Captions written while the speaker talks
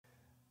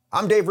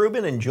I'm Dave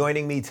Rubin, and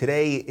joining me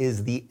today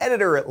is the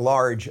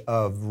editor-at-large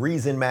of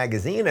Reason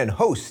Magazine and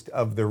host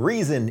of the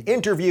Reason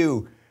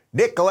Interview,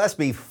 Nick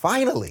Gillespie.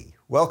 Finally,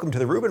 welcome to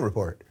the Rubin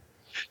Report.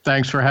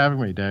 Thanks for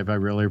having me, Dave. I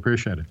really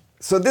appreciate it.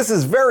 So this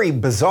is very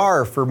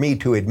bizarre for me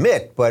to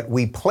admit, but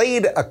we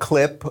played a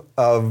clip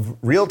of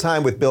Real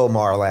Time with Bill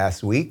Maher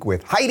last week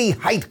with Heidi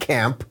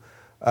Heitkamp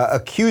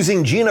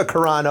accusing Gina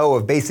Carano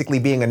of basically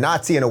being a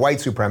Nazi and a white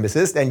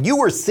supremacist, and you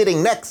were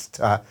sitting next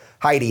to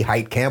Heidi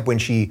Heitkamp when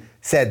she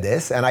said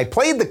this, and I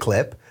played the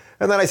clip,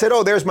 and then I said,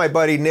 oh, there's my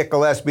buddy Nick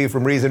Gillespie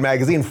from Reason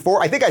Magazine,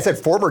 I think I said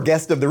former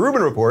guest of the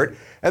Rubin Report,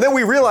 and then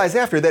we realized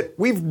after that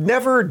we've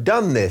never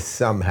done this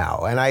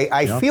somehow, and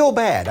I feel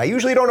bad. I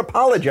usually don't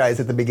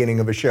apologize at the beginning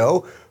of a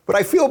show, but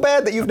I feel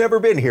bad that you've never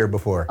been here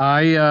before.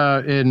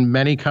 In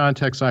many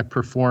contexts, I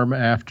apologize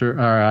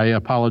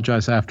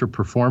after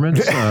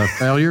performance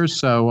failures.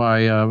 So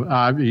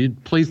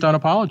please don't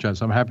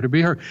apologize. I'm happy to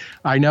be here.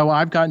 I know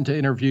I've gotten to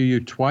interview you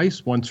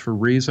twice, once for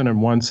Reason and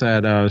once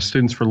at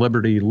Students for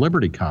Liberty,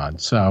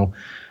 LibertyCon. So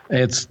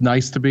it's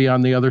nice to be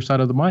on the other side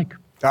of the mic.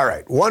 All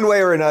right. One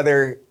way or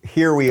another,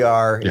 here we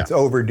are. Yeah. It's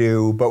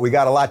overdue, but we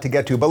got a lot to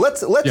get to. But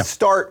let's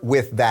start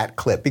with that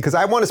clip, because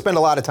I want to spend a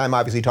lot of time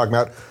obviously talking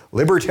about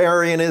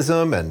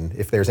libertarianism and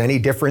if there's any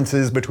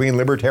differences between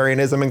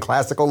libertarianism and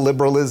classical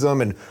liberalism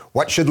and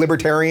what should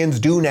libertarians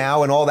do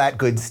now and all that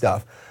good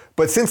stuff.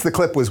 But since the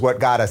clip was what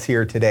got us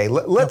here today,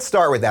 let's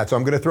start with that. So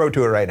I'm going to throw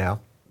to it right now.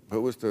 Who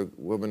was the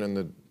woman in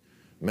the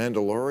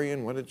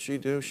Mandalorian? What did she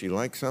do? She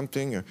liked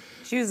something? Or?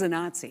 She was a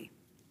Nazi.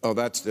 Oh,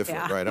 that's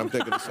different, right? I'm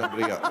thinking of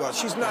somebody else. Well,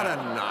 she's not a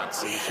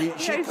Nazi.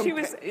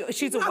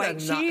 She's a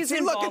white. She's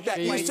involved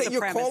in white supremacy.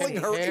 You're calling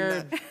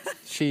her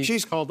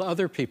She's called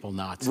other people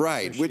Nazis.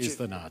 Right. So she's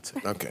the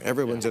Nazi. Okay,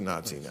 everyone's a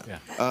Nazi now. Yeah.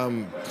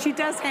 She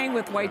does hang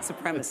with white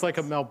supremacists. It's like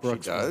a Mel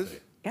Brooks movie. Movie.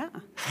 Yeah.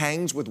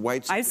 Hangs with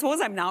white supremacists. I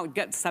suppose I'm now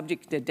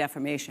subject to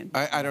defamation.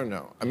 I don't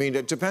know. I mean,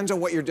 it depends on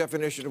what your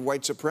definition of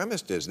white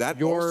supremacist is.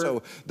 That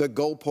also, the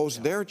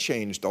goalpost there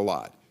changed a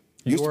lot.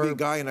 Used to be a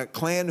guy in a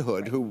Klan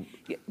hood who.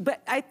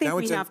 But I think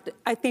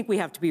we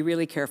have to be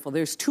really careful.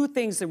 There's two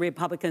things the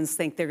Republicans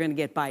think they're going to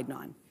get Biden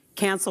on: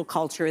 cancel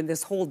culture and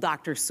this whole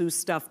Dr. Seuss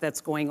stuff that's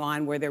going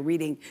on, where they're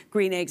reading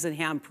Green Eggs and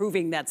Ham,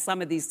 proving that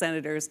some of these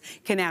senators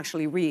can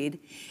actually read,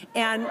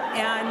 and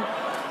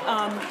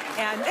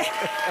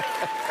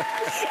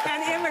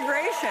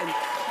immigration,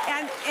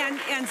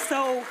 and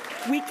so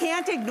we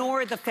can't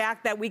ignore the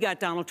fact that we got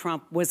Donald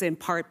Trump was in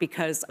part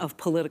because of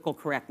political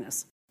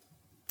correctness.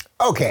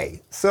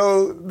 Okay,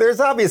 so there's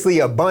obviously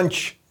a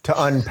bunch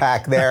to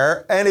unpack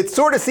there, and it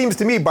sort of seems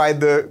to me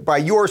by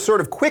your sort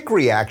of quick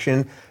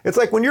reaction, it's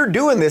like when you're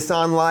doing this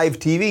on live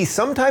TV,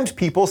 sometimes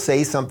people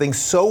say something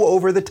so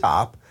over the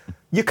top,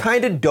 you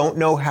kind of don't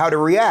know how to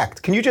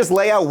react. Can you just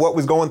lay out what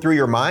was going through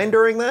your mind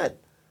during that?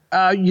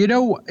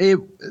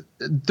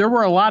 There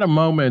were a lot of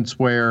moments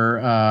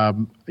where,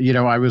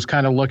 I was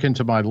kind of looking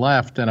to my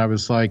left, and I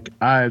was like,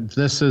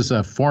 this is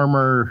a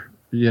former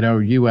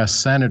U.S.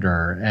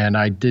 senator, and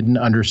I didn't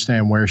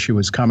understand where she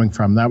was coming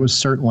from. That was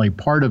certainly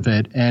part of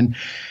it. And,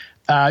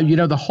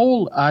 the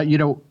whole,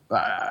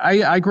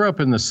 I grew up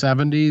in the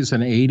 70s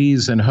and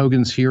 80s, and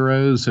Hogan's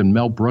Heroes and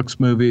Mel Brooks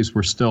movies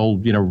were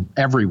still,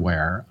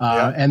 everywhere.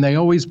 And they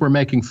always were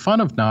making fun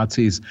of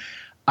Nazis.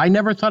 I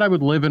never thought I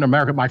would live in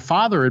America. My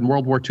father in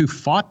World War II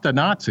fought the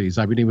Nazis.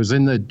 I mean, he was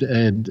in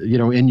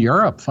in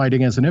Europe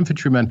fighting as an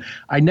infantryman.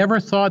 I never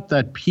thought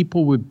that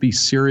people would be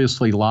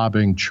seriously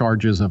lobbying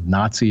charges of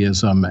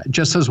Nazism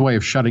just as a way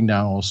of shutting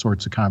down all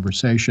sorts of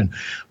conversation.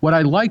 What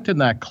I liked in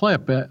that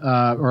clip,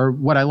 or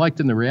what I liked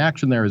in the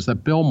reaction there, is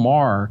that Bill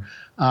Maher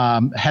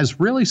has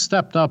really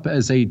stepped up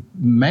as a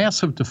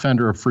massive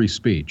defender of free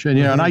speech. And,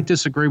 and I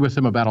disagree with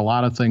him about a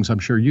lot of things. I'm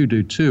sure you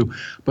do too.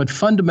 But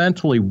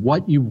fundamentally,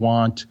 what you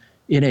want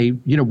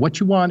what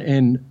you want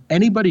in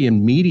anybody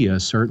in media,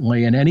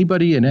 certainly, and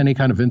anybody in any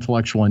kind of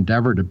intellectual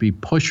endeavor, to be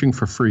pushing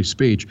for free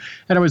speech.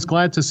 And I was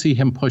glad to see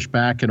him push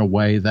back in a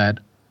way that,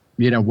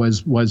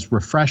 was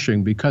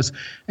refreshing,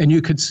 and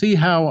you could see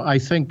how I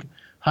think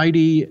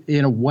Heidi,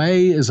 in a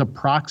way, is a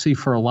proxy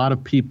for a lot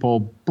of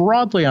people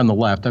broadly on the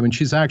left. I mean,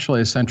 she's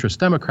actually a centrist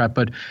Democrat,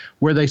 but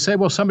where they say,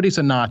 well, somebody's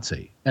a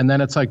Nazi. And then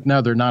it's like,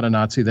 no, they're not a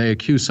Nazi. They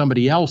accuse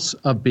somebody else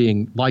of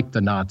being like the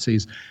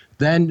Nazis.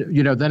 Then,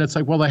 then it's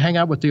like, well, they hang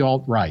out with the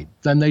alt-right.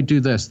 Then they do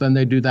this, then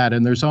they do that.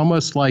 And there's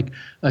almost like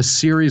a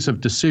series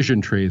of decision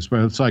trees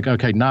where it's like,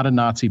 okay, not a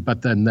Nazi,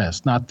 but then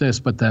this, not this,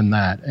 but then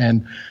that.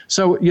 And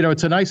so,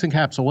 it's a nice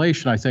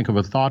encapsulation, I think, of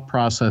a thought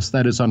process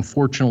that is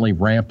unfortunately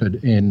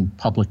rampant in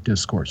public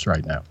discourse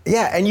right now.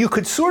 Yeah, and you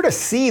could sort of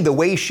see the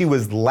way she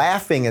was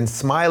laughing and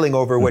smiling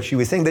over what she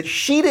was saying, that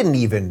she didn't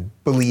even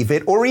believe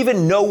it or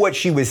even know what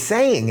she was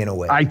saying in a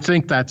way. I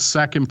think that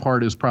second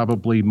part is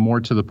probably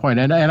more to the point.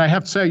 And I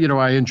have to say,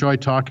 I enjoy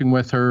talking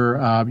with her.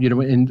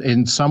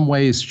 In some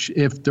ways,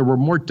 if there were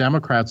more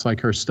Democrats like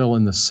her still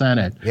in the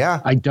Senate,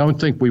 I don't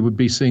think we would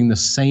be seeing the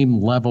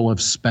same level of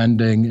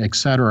spending, et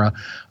cetera.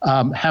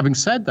 Having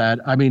said that,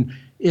 I mean,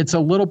 it's a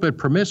little bit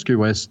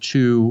promiscuous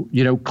to,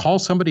 call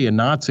somebody a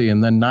Nazi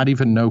and then not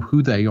even know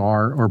who they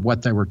are or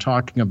what they were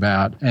talking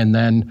about, and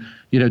then,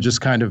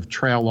 just kind of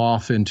trail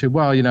off into,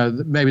 well,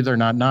 maybe they're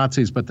not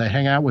Nazis, but they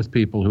hang out with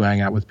people who hang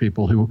out with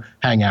people who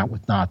hang out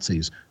with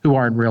Nazis, who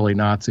aren't really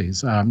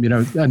Nazis.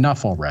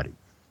 Enough already.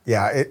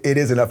 Yeah, it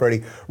is enough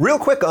already. Real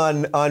quick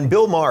on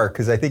Bill Maher,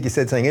 because I think you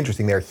said something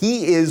interesting there.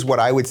 He is what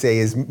I would say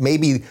is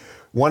maybe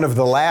one of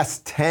the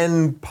last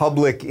 10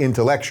 public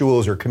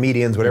intellectuals or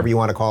comedians, whatever you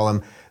want to call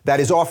them, that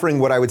is offering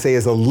what I would say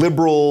is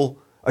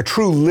a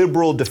true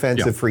liberal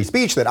defense of free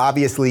speech that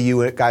obviously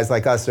you guys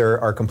like us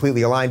are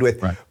completely aligned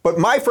with. Right. But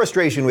my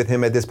frustration with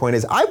him at this point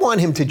is I want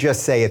him to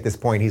just say at this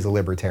point he's a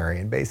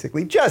libertarian,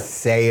 basically. Just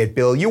say it,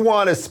 Bill. You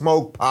want to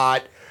smoke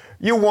pot.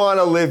 You want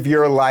to live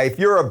your life.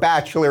 You're a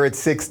bachelor at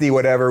 60,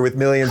 whatever, with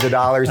millions of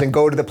dollars and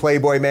go to the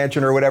Playboy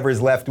Mansion or whatever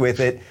is left with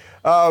it.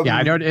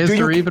 I don't. Is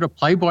there even a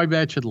Playboy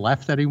Mansion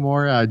left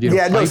anymore?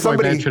 Playboy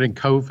Mansion in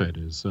COVID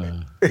is.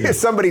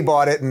 Somebody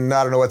bought it, and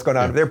I don't know what's going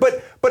on there.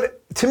 But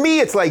to me,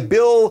 it's like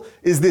Bill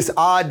is this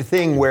odd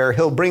thing where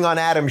he'll bring on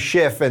Adam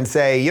Schiff and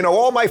say,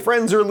 all my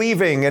friends are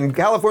leaving, and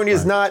California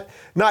is not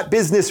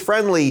business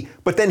friendly.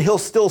 But then he'll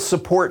still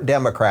support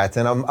Democrats,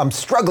 and I'm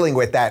struggling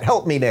with that.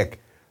 Help me, Nick.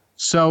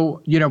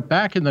 So,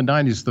 back in the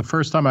 90s, the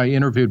first time I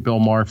interviewed Bill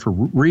Maher, for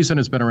Reason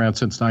has been around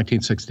since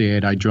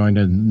 1968. I joined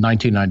in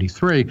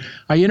 1993.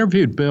 I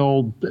interviewed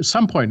Bill at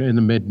some point in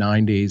the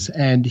mid-90s,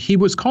 and he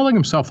was calling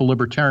himself a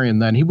libertarian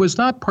then. He was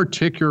not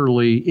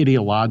particularly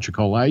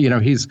ideological.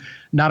 He's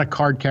not a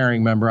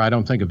card-carrying member, I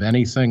don't think, of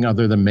anything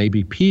other than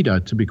maybe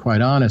PETA, to be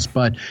quite honest.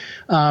 But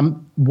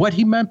what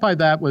he meant by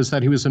that was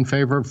that he was in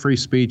favor of free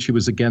speech. He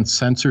was against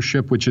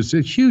censorship, which is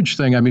a huge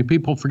thing. I mean,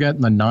 people forget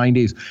in the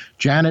 90s,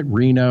 Janet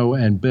Reno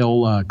and Bill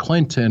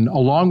Clinton,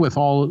 along with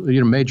all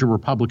major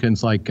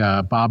Republicans like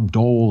Bob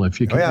Dole,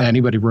 if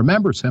anybody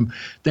remembers him,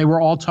 they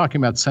were all talking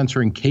about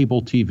censoring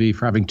cable TV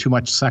for having too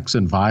much sex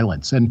and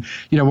violence. And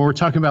when we're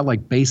talking about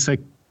like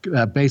basic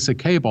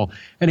cable,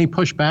 and he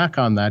pushed back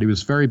on that. He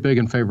was very big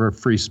in favor of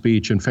free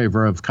speech, in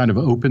favor of kind of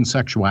open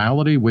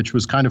sexuality, which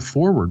was kind of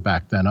forward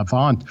back then,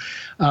 avant.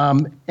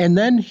 And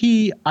then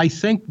I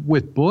think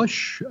with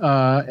Bush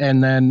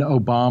and then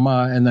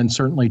Obama and then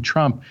certainly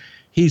Trump,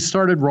 he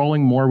started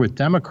rolling more with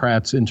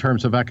Democrats in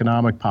terms of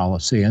economic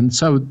policy. And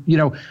so,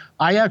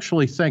 I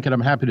actually think, and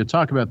I'm happy to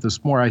talk about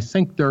this more, I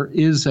think there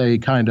is a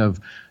kind of,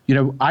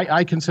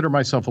 I consider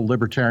myself a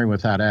libertarian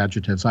without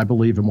adjectives. I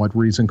believe in what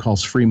Reason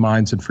calls free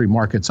minds and free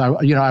markets.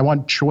 I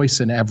want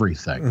choice in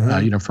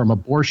everything, from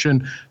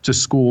abortion to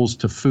schools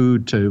to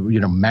food to,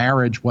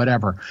 marriage,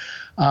 whatever.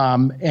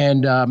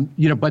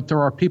 But there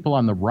are people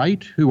on the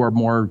right who are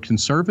more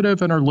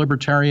conservative and are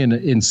libertarian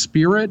in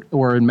spirit,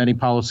 or in many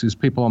policies,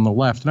 people on the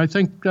left. And I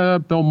think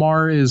Bill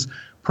Maher is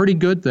pretty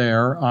good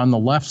there on the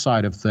left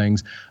side of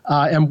things.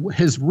 And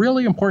his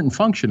really important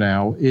function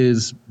now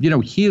is,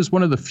 he is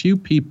one of the few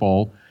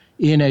people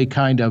in a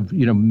kind of,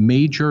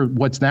 major,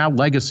 what's now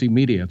legacy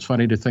media. It's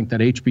funny to think that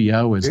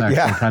HBO is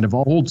actually kind of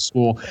old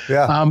school,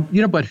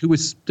 but who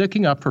is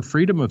sticking up for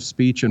freedom of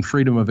speech and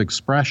freedom of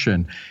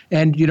expression.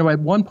 And, at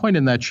one point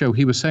in that show,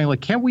 he was saying,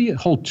 like, can't we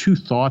hold two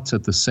thoughts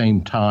at the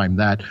same time?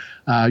 That,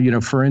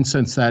 for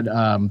instance,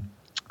 that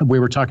we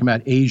were talking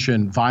about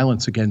Asian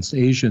violence against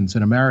Asians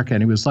in America.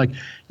 And he was like,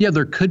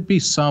 there could be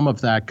some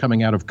of that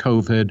coming out of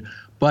COVID,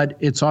 but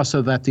it's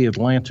also that the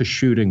Atlanta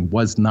shooting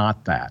was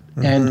not that.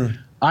 Mm-hmm. And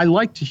I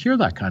like to hear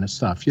that kind of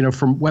stuff,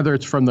 from whether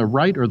it's from the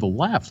right or the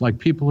left, like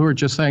people who are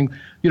just saying,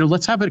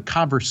 let's have a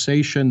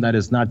conversation that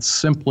is not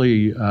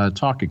simply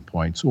talking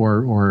points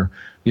or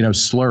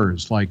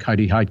slurs like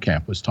Heidi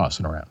Heitkamp was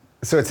tossing around.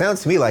 So it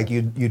sounds to me like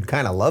you'd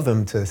kind of love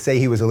him to say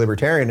he was a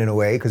libertarian in a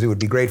way, because it would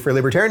be great for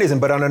libertarianism.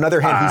 But on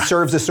another hand, he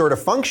serves a sort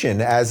of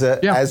function as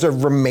a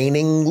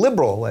remaining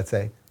liberal, let's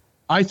say.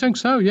 I think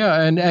so,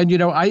 yeah. And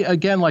I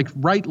again, like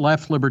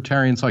right-left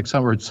libertarians, like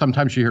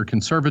sometimes you hear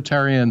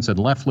conservatarians and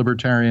left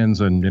libertarians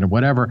and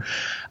whatever.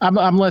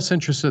 I'm less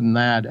interested in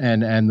that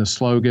and the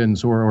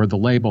slogans or the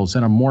labels,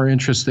 and I'm more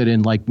interested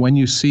in like when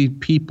you see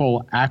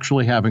people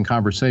actually having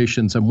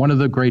conversations. And one of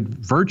the great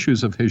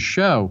virtues of his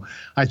show,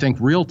 I think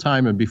Real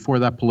Time, and before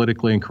that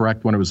Politically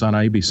Incorrect when it was on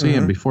ABC,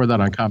 and before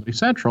that on Comedy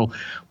Central,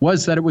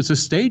 was that it was a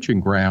staging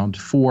ground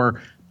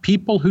for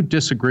people who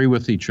disagree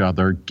with each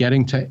other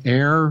getting to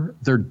air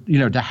their,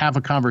 to have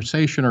a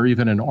conversation or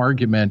even an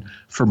argument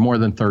for more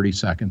than 30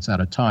 seconds at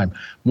a time.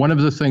 One of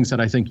the things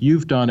that I think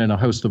you've done and a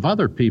host of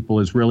other people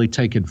is really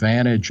take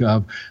advantage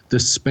of the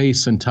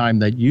space and time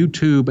that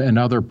YouTube and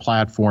other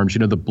platforms,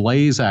 the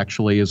Blaze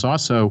actually is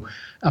also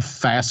a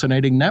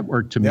fascinating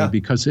network to me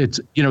because it's,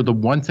 the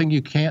one thing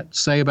you can't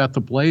say about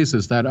the Blaze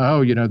is that,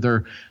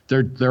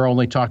 they're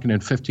only talking in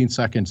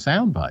 15-second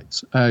sound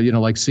bites,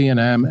 like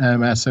CNN,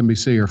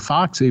 MSNBC, or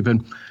Fox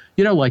even,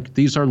 like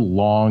these are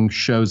long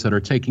shows that are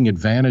taking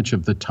advantage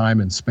of the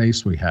time and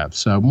space we have.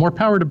 So more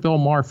power to Bill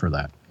Maher for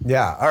that.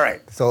 Yeah. All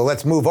right. So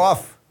let's move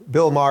off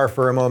Bill Maher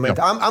for a moment.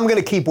 I'm going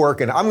to keep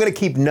working. I'm going to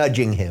keep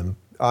nudging him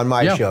on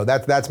my show.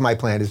 That's my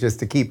plan, is just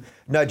to keep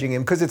nudging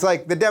him. Because it's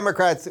like the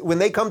Democrats, when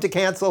they come to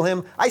cancel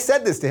him, I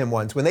said this to him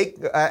once, when they,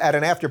 at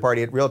an after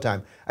party at Real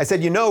Time, I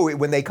said,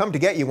 when they come to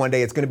get you one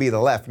day, it's going to be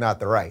the left, not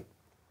the right.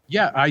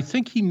 Yeah, I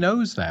think he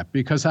knows that,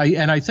 because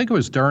I think it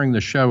was during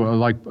the show,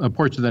 like a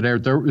portion that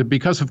aired,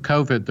 because of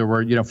COVID, there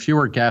were,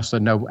 fewer guests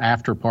and no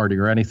after party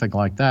or anything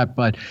like that.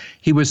 But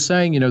he was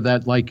saying,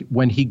 that like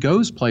when he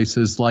goes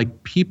places,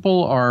 like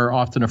people are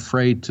often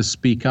afraid to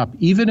speak up,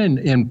 even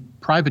in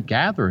private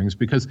gatherings,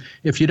 because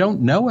if you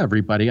don't know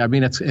everybody, I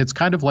mean, it's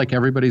kind of like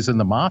everybody's in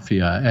the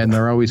mafia, and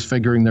they're always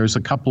figuring there's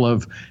a couple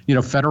of,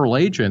 federal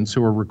agents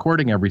who are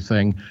recording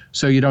everything,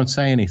 so you don't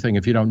say anything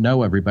if you don't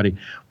know everybody.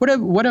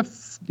 What a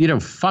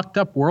fucked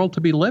up world to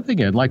be living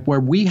in, like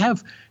where we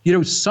have,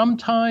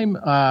 sometime,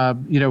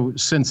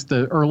 since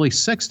the early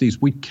 60s,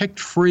 we kicked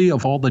free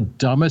of all the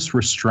dumbest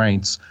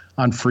restraints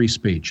on free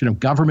speech.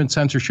 Government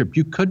censorship.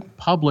 You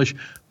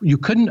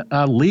couldn't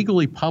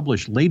legally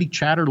publish Lady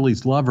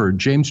Chatterley's Lover,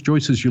 James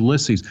Joyce's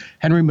Ulysses,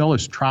 Henry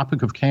Miller's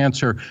Tropic of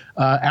Cancer,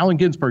 Allen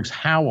Ginsberg's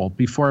Howl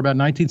before about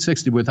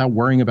 1960 without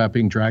worrying about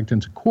being dragged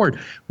into court.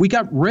 We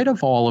got rid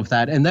of all of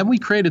that, and then we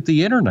created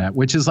the internet,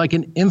 which is like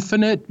an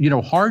infinite,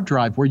 hard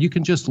drive where you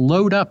can just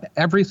load up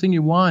everything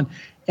you want.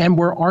 And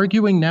we're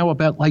arguing now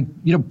about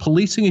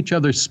policing each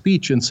other's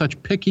speech in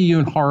such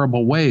picayune,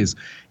 horrible ways.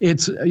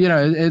 It's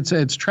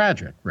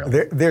tragic,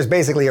 really. There's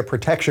basically a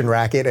protection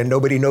racket, and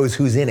nobody knows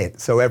who's in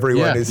it. So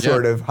everyone is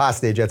sort of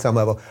hostage at some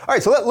level. All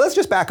right, so let's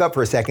just back up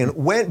for a second.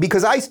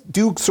 Because I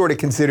do sort of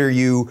consider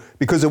you,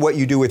 because of what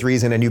you do with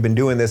Reason, and you've been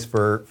doing this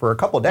for a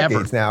couple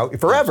decades now,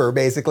 forever,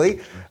 basically.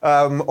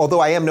 Although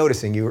I am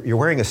noticing you're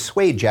wearing a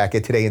suede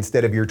jacket today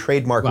instead of your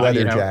trademark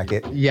leather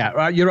jacket. Yeah,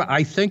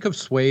 I think of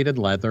suede and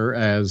leather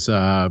as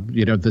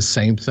the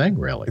same thing,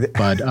 really.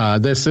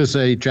 But this is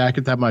a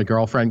jacket that my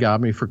girlfriend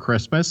got me for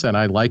Christmas, and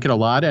I like it a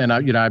lot. And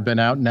I've been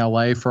out in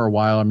LA for a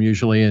while. I'm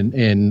usually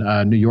in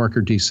New York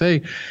or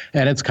DC,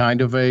 and it's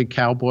kind of a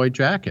cowboy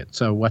jacket.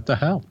 So what the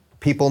hell?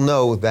 People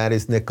know that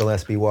is Nick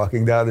Gillespie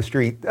walking down the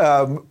street.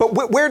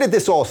 But where did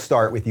this all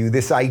start with you,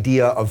 this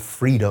idea of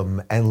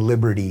freedom and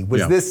liberty?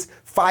 Was this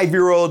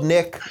 5-year-old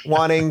Nick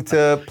wanting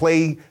to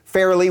play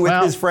fairly with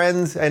his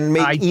friends and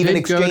make even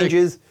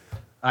exchanges?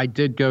 I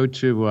did go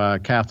to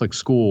Catholic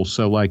school,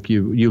 so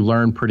you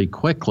learn pretty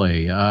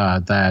quickly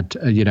that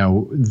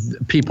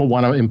people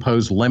want to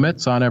impose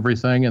limits on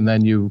everything, and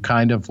then you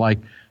kind of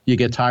you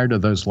get tired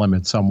of those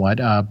limits somewhat.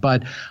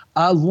 But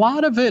a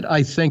lot of it,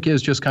 I think,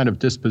 is just kind of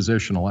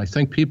dispositional. I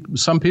think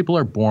some people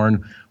are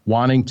born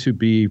wanting to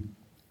be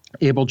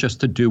able just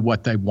to do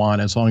what they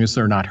want as long as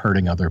they're not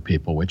hurting other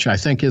people, which I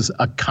think is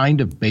a kind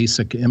of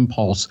basic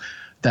impulse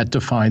that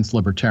defines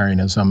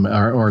libertarianism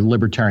or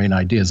libertarian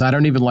ideas. I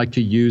don't even like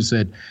to use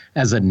it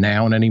as a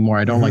noun anymore.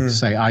 I don't like to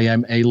say I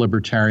am a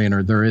libertarian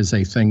or there is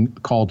a thing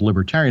called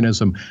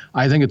libertarianism.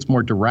 I think it's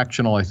more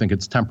directional. I think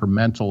it's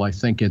temperamental. I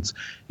think it's,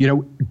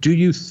 do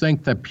you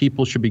think that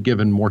people should be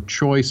given more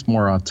choice,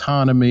 more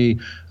autonomy,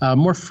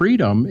 more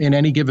freedom in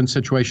any given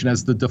situation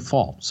as the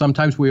default?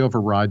 Sometimes we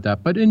override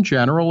that, but in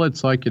general,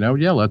 it's like,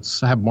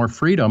 let's have more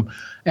freedom.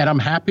 And I'm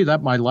happy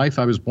that my life,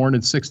 I was born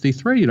in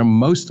 63,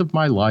 most of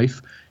my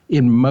life,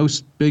 in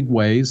most big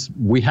ways,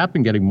 we have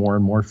been getting more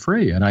and more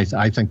free. And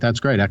I think that's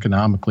great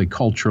economically,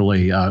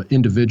 culturally,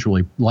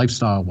 individually,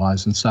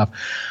 lifestyle-wise and stuff.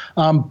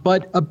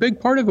 But a big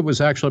part of it was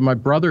actually my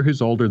brother,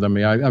 who's older than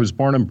me. I was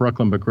born in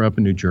Brooklyn, but grew up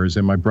in New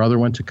Jersey. My brother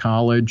went to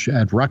college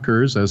at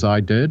Rutgers, as I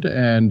did,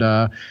 and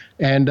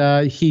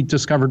he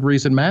discovered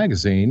Reason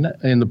magazine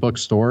in the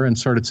bookstore and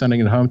started sending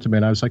it home to me.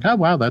 And I was like, oh,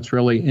 wow, that's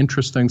really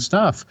interesting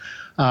stuff.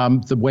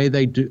 The way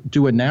they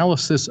do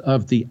analysis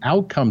of the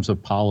outcomes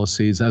of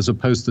policies as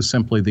opposed to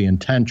simply the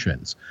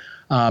intentions.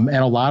 And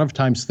a lot of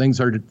times things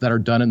that are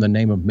done in the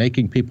name of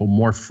making people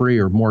more free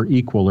or more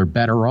equal or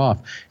better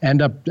off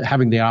end up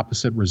having the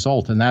opposite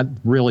result. And that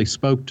really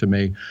spoke to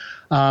me.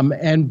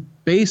 And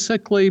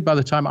basically, by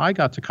the time I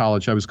got to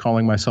college, I was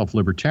calling myself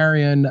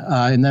libertarian.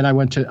 And then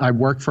I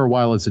worked for a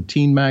while as a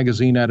teen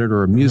magazine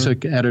editor, a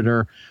music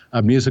editor,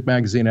 a music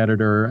magazine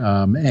editor.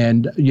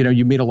 And,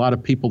 you meet a lot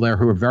of people there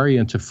who are very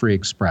into free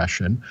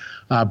expression,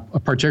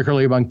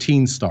 particularly among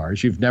teen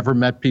stars. You've never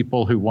met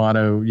people who want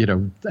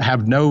to,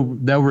 have no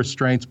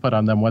restraints put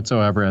on them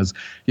whatsoever as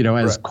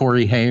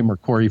Corey Haim or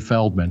Corey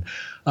Feldman.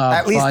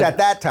 At least at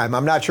that time.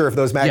 I'm not sure if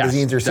those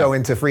magazines are so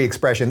into free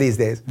expression these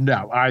days.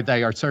 No,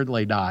 they are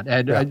certainly not.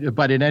 And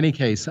but in any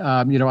case,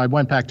 I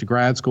went back to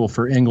grad school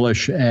for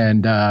English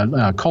and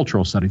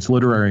cultural studies,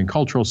 literary and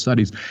cultural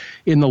studies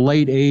in the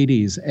late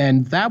 80s.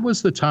 And that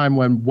was the time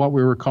when what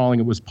we were calling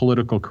it was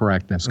political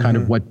correctness, kind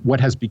of what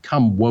has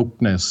become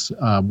wokeness,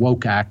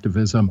 woke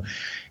activism.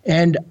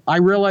 And I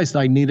realized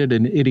I needed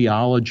an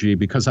ideology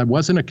because I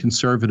wasn't a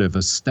conservative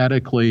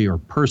aesthetically or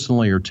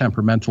personally or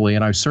temperamentally,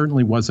 and I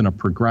certainly wasn't a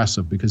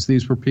progressive because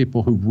these were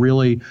people who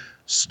really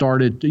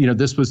started,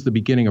 this was the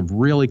beginning of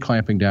really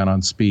clamping down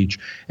on speech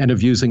and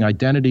of using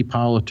identity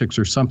politics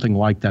or something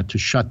like that to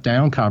shut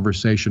down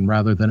conversation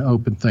rather than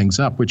open things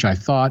up, which I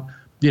thought,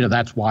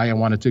 that's why I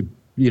wanted to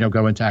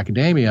go into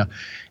academia.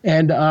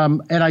 And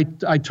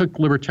I took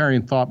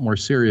libertarian thought more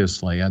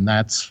seriously, and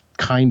that's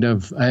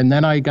and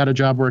then I got a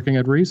job working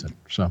at Reason,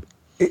 so.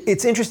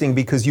 It's interesting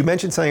because you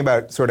mentioned something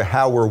about sort of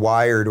how we're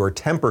wired or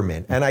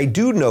temperament. And I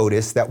do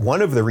notice that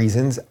one of the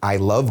reasons I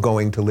love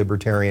going to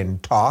libertarian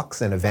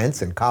talks and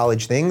events and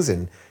college things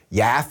and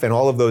YAF and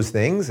all of those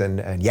things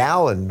and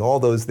YAL and all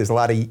those, there's a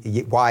lot of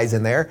Y's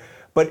in there,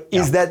 but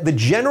is that the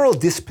general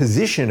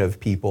disposition of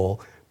people,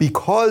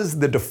 because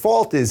the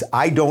default is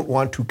I don't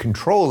want to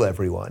control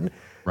everyone,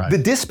 the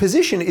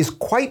disposition is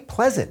quite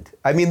pleasant.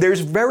 I mean,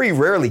 there's very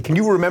rarely, can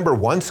you remember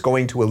once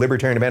going to a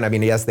libertarian event? I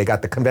mean, yes, they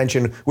got the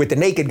convention with the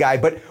naked guy,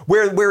 but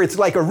where it's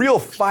like a real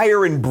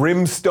fire and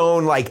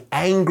brimstone, like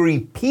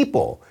angry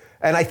people.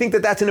 And I think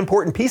that that's an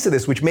important piece of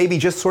this, which may be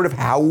just sort of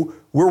how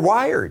we're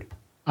wired.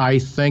 I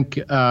think,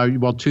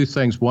 well, two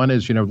things. One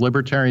is,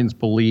 libertarians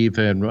believe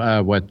in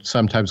what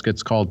sometimes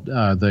gets called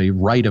the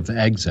right of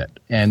exit.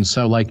 And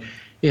so, like,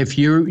 if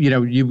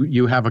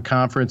you have a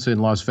conference in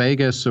Las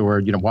Vegas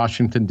or,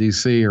 Washington,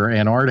 D.C. or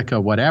Antarctica,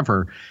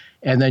 whatever,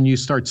 and then you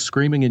start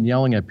screaming and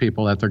yelling at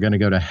people that they're going to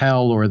go to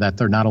hell or that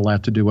they're not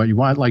allowed to do what you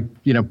want, like,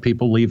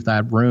 people leave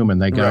that room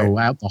and they go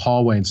out the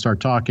hallway and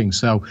start talking.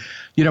 So,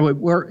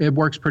 it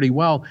works pretty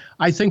well.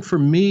 I think for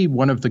me,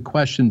 one of the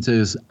questions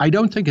is, I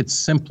don't think it's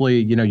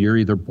simply, you're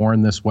either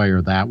born this way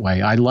or that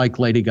way. I like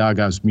Lady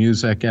Gaga's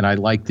music, and I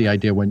like the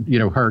idea when,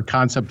 her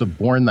concept of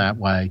born that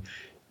way,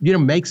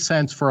 makes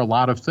sense for a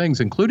lot of things,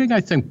 including,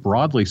 I think,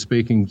 broadly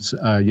speaking,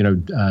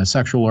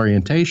 sexual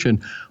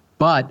orientation.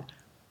 But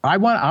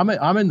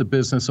I'm in the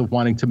business of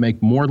wanting to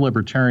make more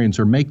libertarians,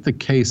 or make the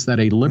case that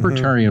a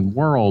libertarian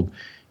world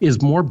is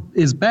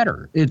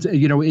better.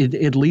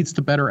 It leads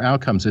to better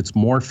outcomes. It's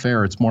more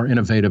fair. It's more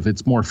innovative.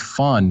 It's more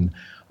fun.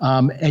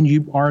 And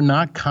you are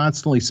not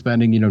constantly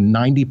spending,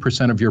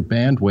 90% of your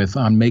bandwidth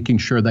on making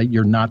sure that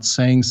you're not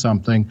saying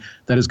something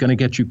that is going to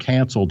get you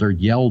canceled or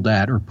yelled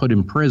at or put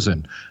in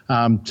prison.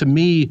 To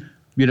me,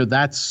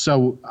 that's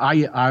so.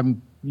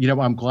 I'm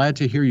glad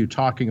to hear you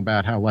talking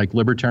about how, like,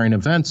 libertarian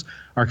events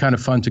are kind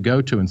of fun to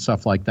go to and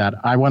stuff like that.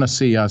 I want to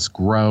see us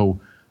grow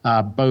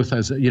both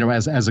as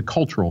a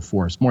cultural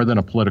force more than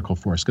a political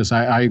force, because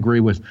I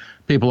agree with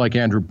people like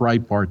Andrew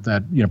Breitbart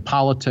that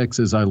politics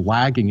is a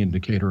lagging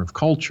indicator of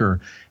culture.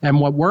 And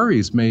what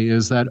worries me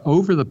is that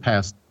over the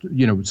past,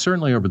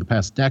 certainly over the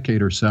past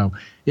decade or so,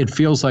 it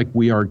feels like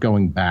we are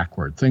going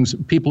backward.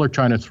 People are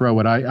trying to throw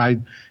it.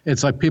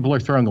 It's like people are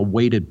throwing a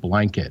weighted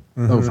blanket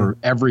over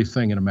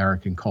everything in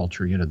American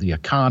culture. The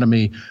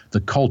economy,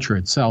 the culture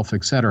itself,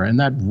 et cetera. And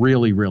that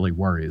really, really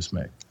worries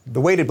me. The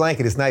weighted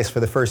blanket is nice for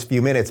the first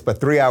few minutes, but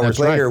 3 hours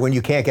later, when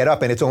you can't get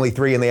up and it's only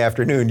 3 in the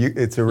afternoon,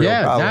 it's a real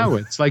problem. Yeah, no,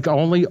 it's like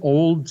only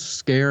old,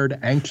 scared,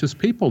 anxious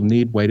people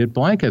need weighted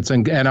blankets.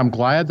 And I'm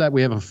glad that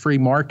we have a free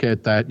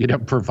market that,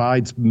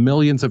 provides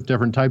millions of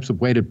different types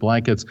of weighted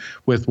blankets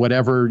with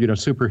whatever,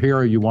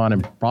 superhero you want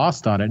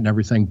embossed on it and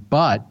everything.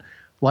 But,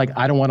 like,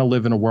 I don't want to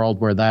live in a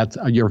world where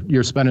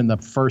you're spending the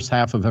first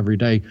half of every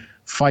day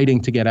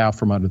fighting to get out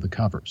from under the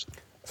covers.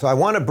 So I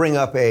want to bring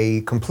up a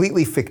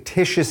completely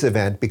fictitious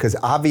event, because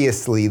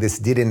obviously this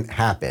didn't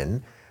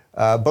happen.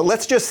 But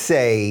let's just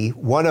say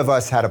one of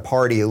us had a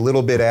party a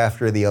little bit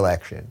after the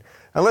election.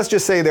 And let's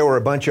just say there were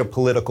a bunch of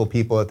political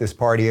people at this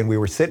party and we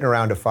were sitting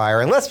around a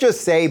fire. And let's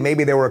just say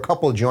maybe there were a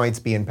couple joints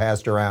being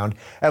passed around.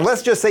 And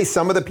let's just say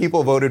some of the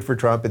people voted for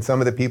Trump and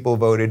some of the people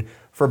voted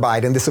for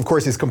Biden. This, of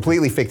course, is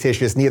completely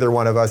fictitious. Neither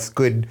one of us,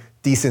 good,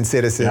 decent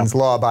citizens,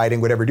 law-abiding,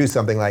 would ever do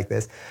something like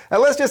this.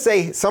 And let's just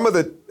say some of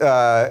the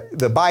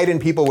Biden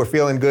people were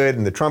feeling good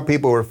and the Trump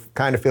people were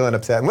kind of feeling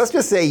upset. And let's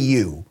just say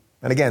you,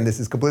 and again, this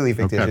is completely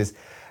fictitious,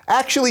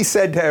 actually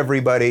said to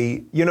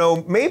everybody,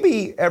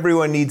 maybe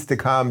everyone needs to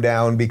calm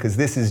down because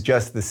this is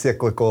just the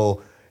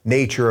cyclical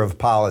nature of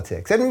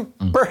politics. And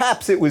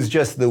perhaps it was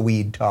just the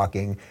weed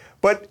talking.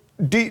 But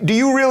do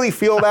you really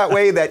feel that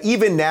way, that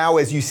even now,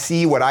 as you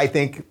see what I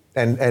think,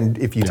 and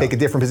if you take a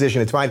different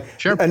position, it's fine,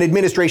 an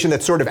administration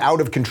that's sort of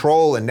out of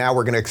control and now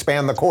we're going to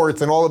expand the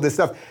courts and all of this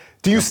stuff,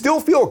 do you still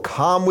feel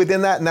calm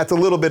within that? And that's a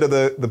little bit of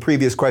the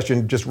previous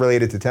question just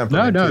related to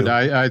temperament. No,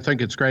 I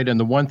think it's great. And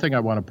the one thing I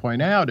want to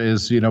point out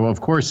is,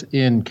 of course,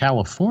 in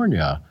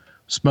California,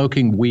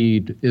 smoking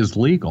weed is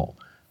legal,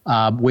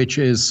 which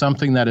is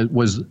something that it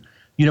was,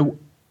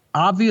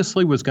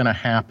 obviously was going to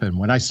happen.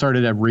 When I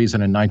started at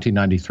Reason in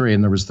 1993,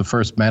 and there was the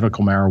first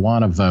medical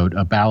marijuana vote,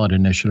 a ballot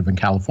initiative in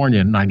California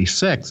in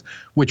 96,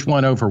 which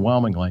won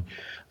overwhelmingly.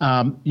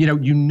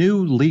 You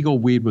knew legal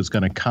weed was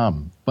going to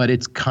come, but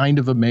it's kind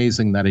of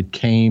amazing that it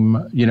came,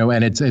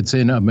 and it's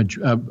in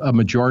a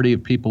majority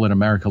of people in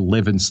America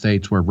live in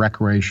states where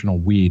recreational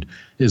weed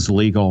is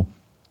legal.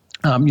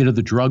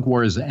 The drug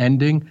war is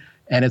ending,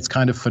 and it's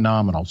kind of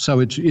phenomenal.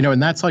 So it's,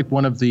 and that's like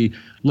one of the,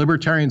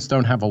 libertarians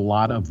don't have a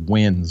lot of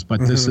wins, but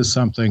this is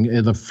something,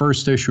 the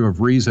first issue of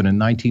Reason in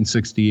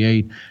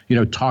 1968,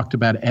 talked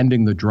about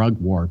ending the drug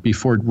war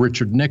before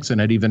Richard Nixon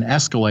had even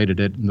escalated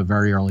it in the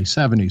very early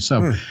 70s.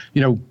 So,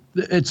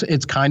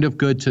 it's kind of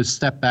good to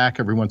step back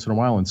every once in a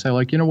while and say,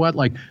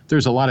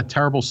 there's a lot of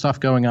terrible stuff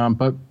going on,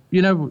 but,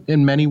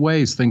 in many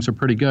ways, things are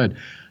pretty good.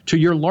 to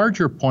your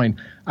larger point,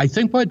 I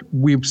think what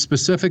we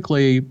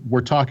specifically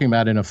were talking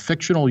about in a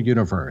fictional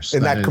universe.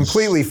 In that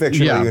completely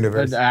fictional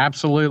universe.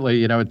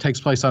 Absolutely. It takes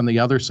place on the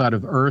other side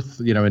of Earth,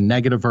 in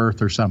negative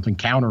Earth or something,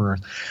 counter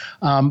Earth.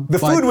 The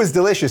food was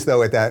delicious,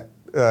 though, at that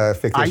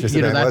fictitious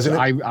event, wasn't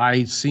it?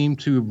 I seem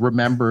to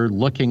remember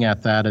looking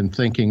at that and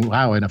thinking,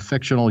 wow, in a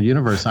fictional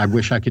universe, I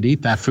wish I could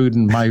eat that food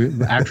in my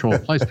actual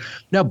place.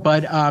 No,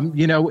 but,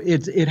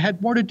 it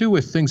had more to do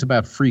with things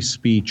about free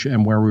speech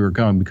and where we were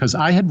going, because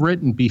I had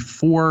written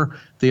before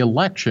the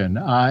election,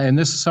 and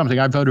this is something,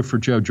 I voted for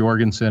Joe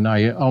Jorgensen.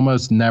 I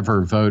almost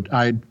never vote.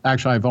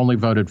 I've only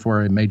voted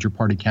for a major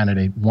party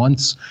candidate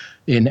once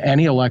in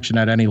any election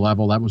at any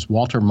level. That was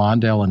Walter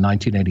Mondale in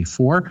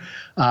 1984.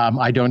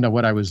 I don't know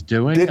what I was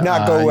doing. Did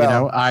not go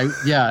well.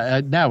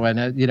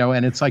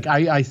 And it's like,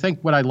 I think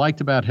what I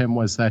liked about him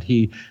was that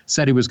he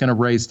said he was going to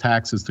raise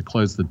taxes to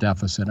close the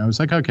deficit. I was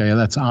like, okay,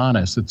 that's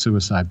honest. It's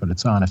suicide, but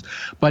it's honest.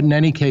 But in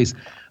any case,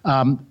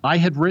 I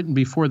had written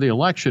before the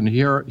election,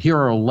 here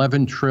are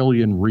 11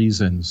 trillion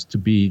reasons to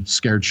be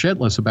scared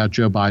shitless about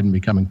Joe Biden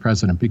becoming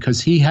president,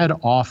 because he had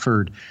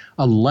offered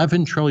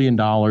 $11 trillion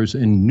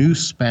in new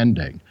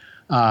spending,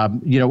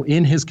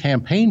 in his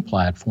campaign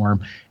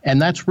platform.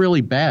 And that's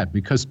really bad,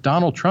 because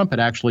Donald Trump had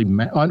actually,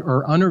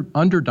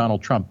 under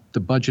Donald Trump, the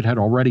budget had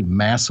already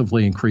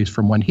massively increased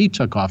from when he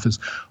took office.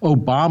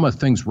 Obama,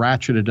 things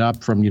ratcheted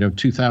up from,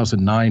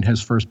 2009,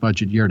 his first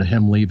budget year, to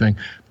him leaving.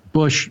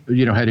 Bush,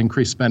 had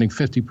increased spending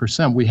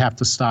 50%. We have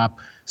to stop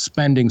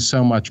spending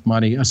so much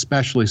money,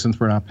 especially since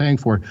we're not paying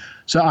for it.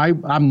 So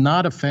I'm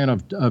not a fan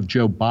of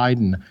Joe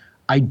Biden.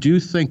 I do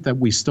think that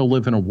we still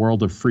live in a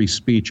world of free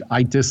speech.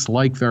 I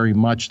dislike very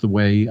much the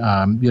way,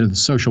 the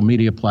social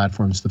media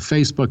platforms, the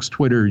Facebooks,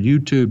 Twitter,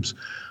 YouTubes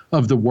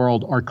of the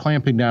world are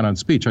clamping down on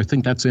speech. I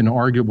think that's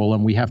inarguable,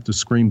 and we have to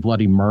scream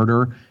bloody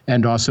murder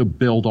and also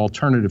build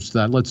alternatives to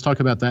that. Let's talk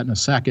about that in a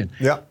second.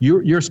 Yeah.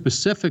 You're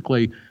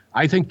specifically,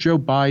 I think Joe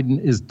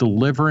Biden is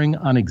delivering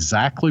on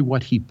exactly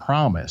what he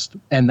promised,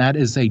 and that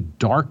is a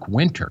dark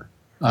winter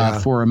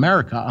for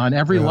America on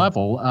every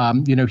level.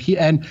 He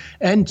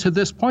and to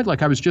this point,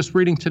 like I was just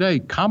reading today,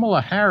 Kamala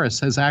Harris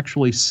has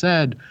actually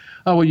said,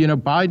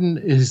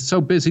 Biden is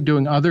so busy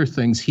doing other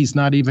things, he's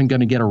not even going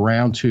to get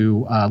around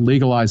to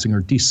legalizing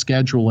or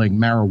descheduling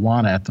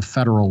marijuana at the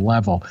federal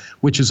level,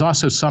 which is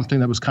also something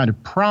that was kind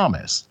of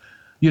promised.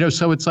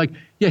 So it's like,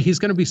 he's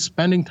going to be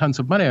spending tons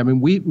of money. I mean,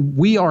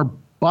 we are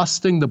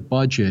busting the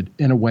budget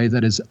in a way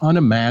that is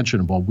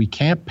unimaginable. We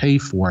can't pay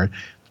for it.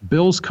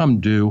 Bills come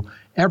due.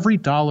 Every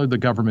dollar the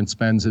government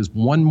spends is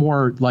one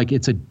more, like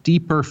it's a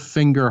deeper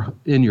finger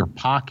in your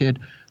pocket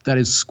that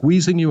is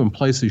squeezing you in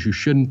places you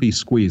shouldn't be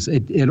squeezed.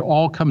 It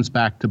all comes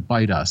back to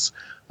bite us.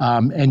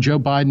 And Joe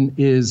Biden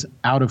is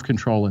out of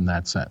control in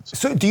that sense.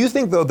 So do you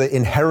think, though, the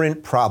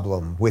inherent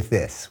problem with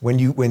this, when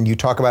you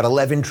talk about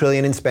 11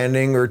 trillion in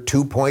spending or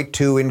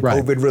 2.2 in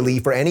COVID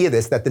relief or any of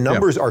this, that the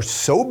numbers are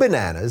so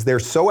bananas, they're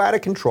so out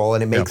of control,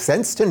 and it makes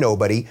sense to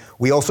nobody.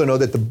 We also know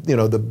that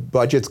the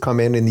budgets come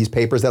in these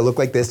papers that look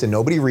like this, and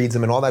nobody reads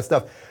them and all that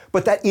stuff.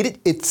 But that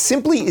it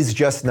simply is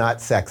just not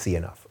sexy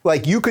enough.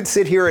 Like, you could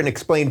sit here and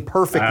explain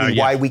perfectly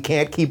why we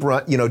can't keep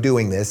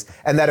doing this,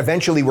 and that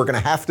eventually we're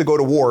going to have to go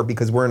to war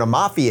because we're in a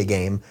mafia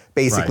game,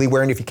 basically,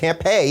 wherein if you can't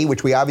pay,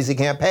 which we obviously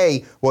can't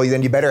pay, well,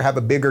 then you better have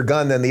a bigger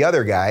gun than the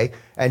other guy,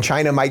 and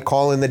China might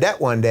call in the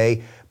debt one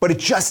day, but it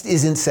just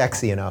isn't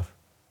sexy enough.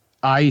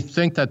 I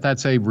think that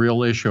that's a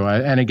real issue.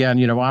 And again,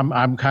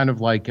 I'm kind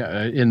of like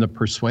in the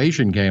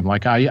persuasion game.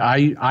 Like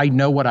I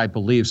know what I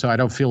believe, so I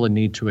don't feel a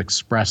need to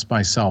express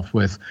myself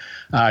with,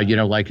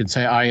 and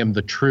say I am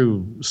the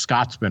true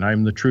Scotsman, I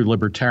am the true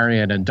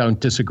libertarian, and don't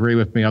disagree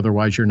with me,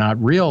 otherwise you're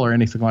not real or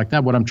anything like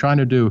that. What I'm trying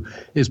to do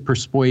is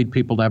persuade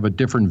people to have a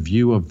different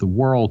view of the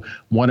world,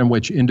 one in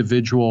which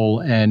individual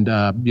and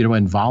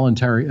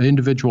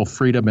individual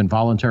freedom and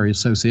voluntary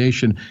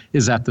association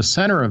is at the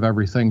center of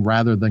everything,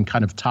 rather than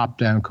kind of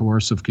top-down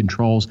coercive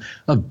controls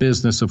of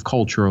business, of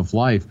culture, of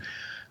life.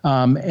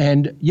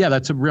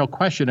 That's a real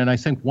question. And I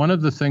think one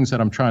of the things that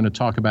I'm trying to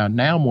talk about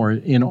now more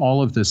in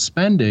all of this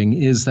spending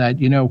is that,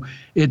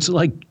 it's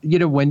like,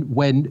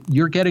 when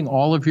you're getting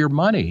all of your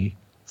money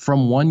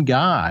from one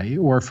guy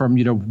or from,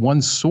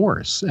 one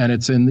source, and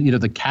it's in,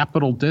 the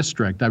Capital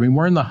District. I mean,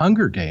 we're in the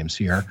Hunger Games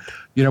here,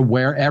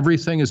 where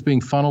everything is being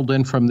funneled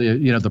in from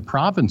the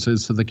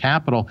provinces to the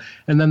capital,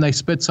 and then they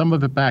spit some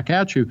of it back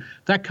at you.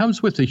 That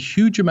comes with a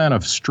huge amount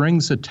of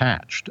strings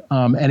attached,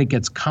 and it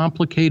gets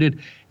complicated,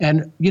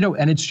 and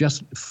it's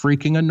just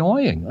freaking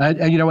annoying.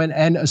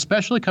 And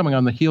especially coming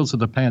on the heels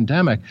of the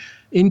pandemic,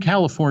 in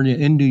California,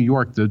 in New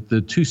York,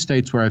 the two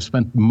states where I've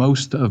spent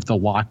most of the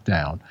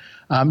lockdown,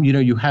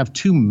 you have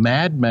two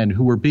madmen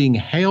who were being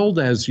hailed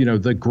as,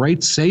 the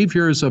great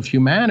saviors of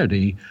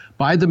humanity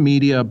by the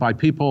media, by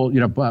people,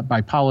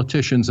 by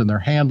politicians and their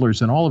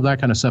handlers and all of that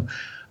kind of stuff.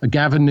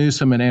 Gavin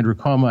Newsom and Andrew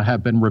Cuomo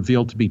have been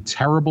revealed to be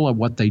terrible at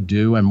what they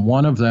do, and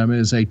one of them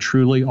is a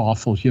truly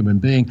awful human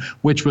being,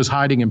 which was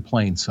hiding in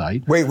plain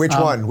sight. Wait, which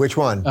one? Which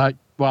one?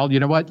 Well, you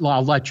know what?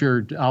 I'll let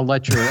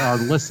our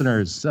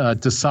listeners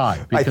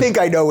decide. I think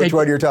I know which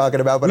one you're talking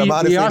about, but I'm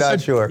honestly not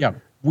sure. Yeah.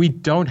 we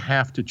don't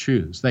have to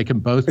choose. They can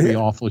both be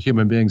awful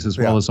human beings as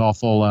well as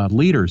awful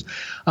leaders.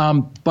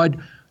 But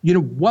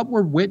what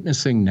we're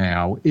witnessing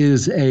now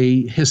is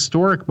a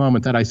historic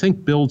moment that I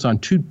think builds on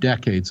 2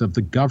 decades of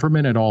the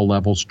government at all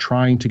levels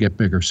trying to get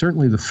bigger,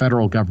 certainly the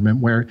federal government,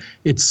 where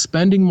it's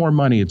spending more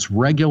money, it's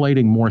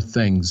regulating more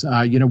things,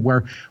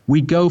 where we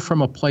go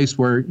from a place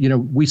where,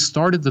 we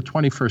started the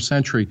 21st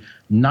century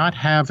not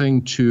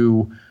having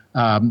to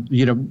not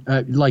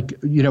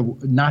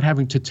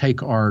having to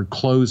take our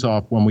clothes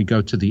off when we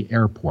go to the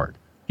airport.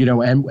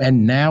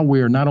 And now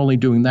we are not only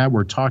doing that,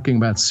 we're talking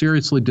about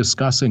seriously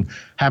discussing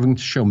having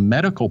to show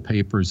medical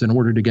papers in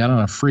order to get on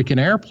a freaking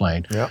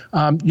airplane. Yep.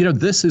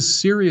 This is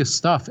serious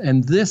stuff.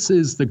 And this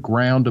is the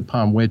ground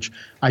upon which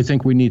I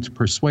think we need to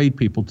persuade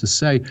people to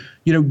say,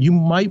 you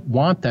might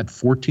want that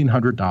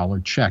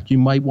 $1,400 check. You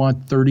might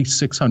want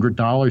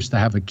 $3,600 to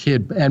have a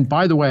kid. And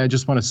by the way, I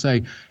just want to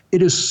say,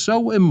 it is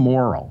so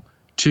immoral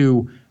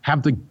to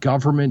have the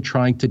government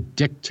trying to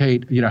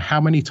dictate,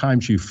 how many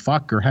times you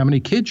fuck or how many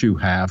kids you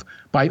have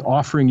by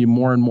offering you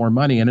more and more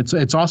money. And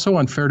it's also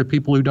unfair to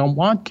people who don't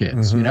want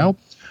kids,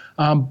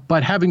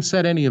 But having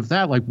said any of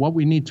that, what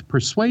we need to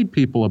persuade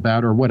people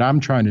about, or what I'm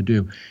trying to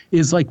do,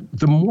 is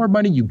the more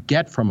money you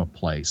get from a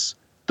place,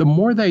 the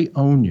more they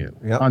own you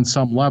on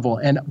some level.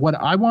 And what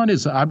I want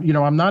is,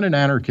 I'm not an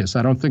anarchist.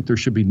 I don't think there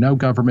should be no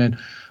government.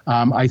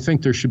 I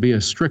think there should be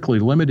a strictly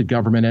limited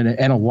government.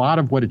 And a lot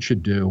of what it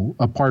should do,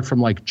 apart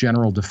from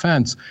general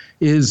defense,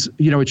 is,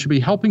 it should be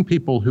helping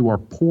people who are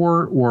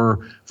poor or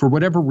for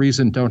whatever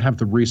reason don't have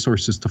the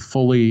resources to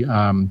fully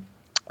kind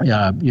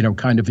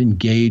of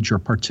engage or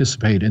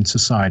participate in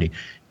society.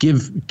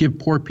 Give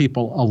poor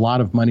people a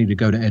lot of money to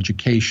go to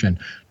education,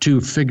 to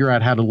figure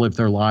out how to live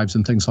their lives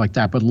and things like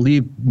that. But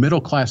leave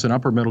middle class and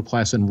upper middle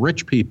class and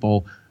rich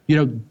people,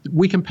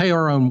 we can pay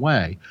our own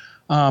way.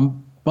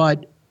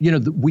 But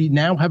we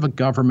now have a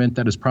government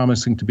that is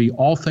promising to be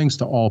all things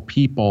to all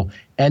people,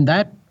 and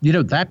that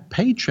that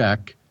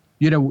paycheck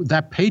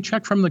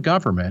from the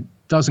government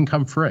doesn't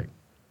come free.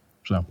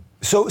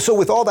 So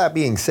with all that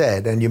being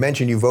said, and you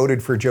mentioned you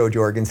voted for Jo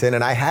Jorgensen,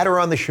 and I had her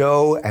on the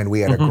show, and we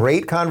had a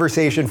great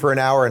conversation for an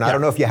hour, and I don't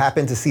know if you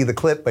happened to see the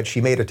clip, but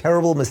she made a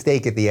terrible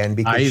mistake at the end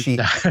because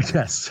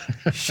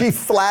she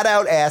flat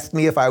out asked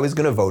me if I was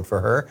going to vote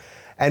for her.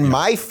 And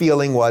my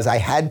feeling was I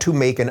had to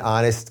make an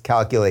honest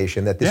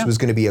calculation that this was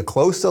going to be a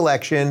close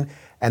election,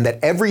 and that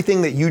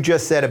everything that you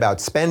just said about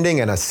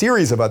spending and a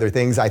series of other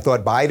things, I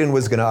thought Biden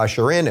was going to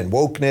usher in, and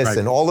wokeness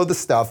and all of the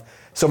stuff.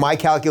 So my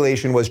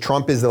calculation was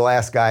Trump is the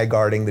last guy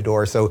guarding the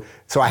door. So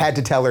I had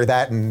to tell her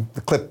that, and the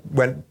clip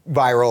went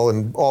viral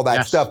and all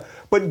that stuff.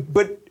 But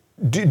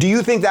do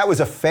you think that was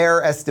a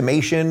fair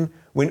estimation?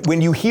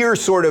 When you hear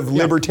sort of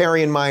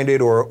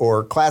libertarian-minded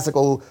or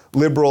classical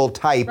liberal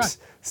types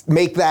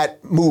make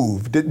that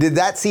move, did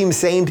that seem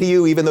sane to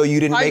you, even though you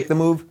didn't make the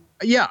move?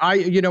 Yeah,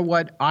 you know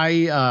what?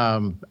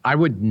 I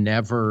would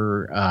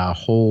never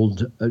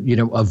hold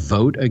a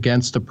vote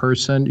against a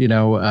person.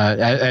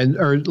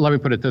 Or let me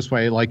put it this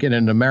way: in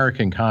an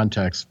American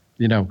context,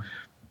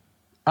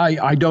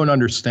 I don't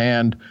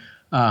understand.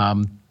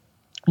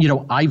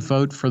 I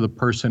vote for the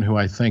person who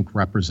I think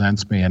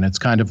represents me, and it's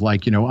kind of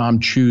I'm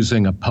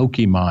choosing a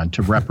Pokemon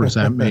to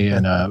represent me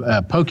in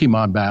a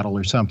Pokemon battle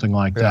or something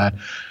like that.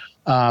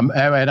 And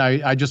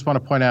I just want to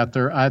point out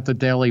there at the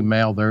Daily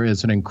Mail, there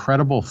is an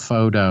incredible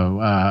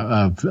photo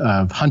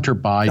of Hunter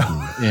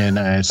Biden in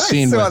a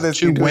scene with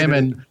 2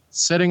 women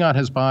sitting on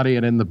his body,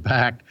 and in the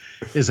back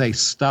is a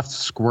stuffed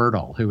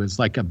Squirtle, who is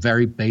a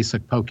very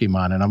basic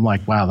Pokemon. And I'm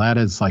like, wow, that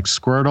is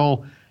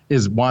Squirtle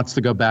wants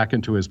to go back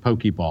into his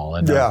Pokeball.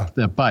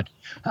 And but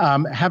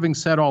having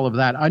said all of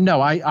that,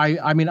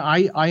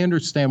 I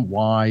understand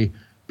why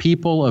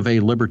people of a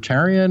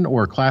libertarian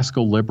or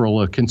classical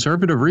liberal, a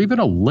conservative, or even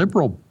a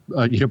liberal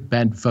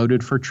bent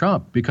voted for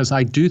Trump, because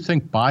I do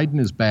think Biden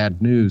is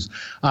bad news.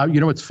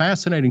 What's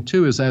fascinating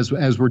too is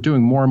as we're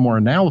doing more and more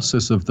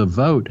analysis of the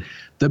vote,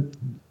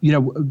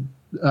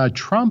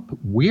 Trump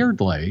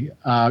weirdly,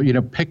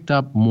 picked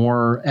up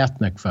more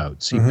ethnic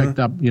votes. He picked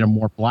up,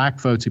 more black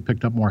votes. He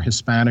picked up more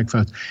Hispanic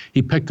votes.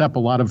 He picked up a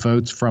lot of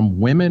votes from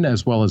women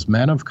as well as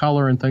men of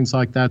color and things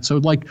like that.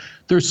 So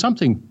there's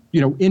something,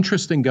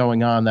 interesting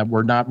going on that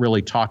we're not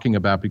really talking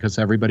about, because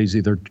everybody's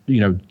either,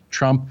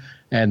 Trump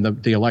and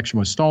the election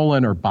was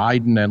stolen, or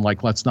Biden, and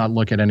let's not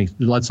look in the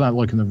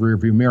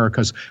rearview mirror,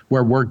 because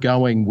where we're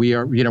going,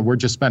 we're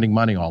just spending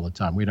money all the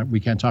time. We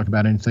can't talk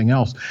about anything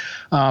else.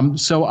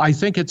 So I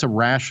think it's a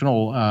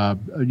rational,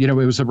 it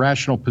was a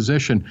rational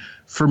position.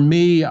 For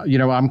me,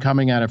 I'm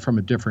coming at it from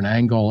a different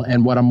angle,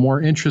 and what I'm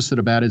more interested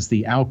about is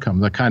the outcome,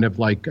 the kind of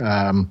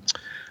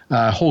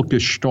whole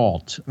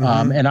gestalt.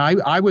 And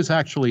I was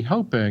actually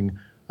hoping,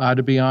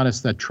 to be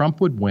honest, that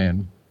Trump would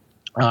win.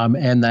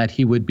 And that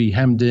he would be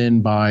hemmed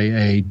in by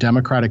a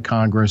Democratic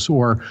Congress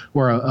or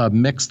a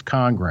mixed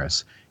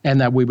Congress,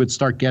 and that we would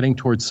start getting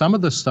towards some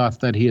of the stuff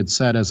that he had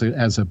said as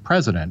a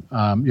president,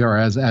 or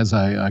as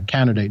a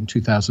candidate in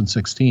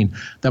 2016,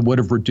 that would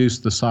have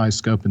reduced the size,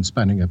 scope, and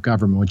spending of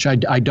government, which I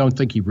don't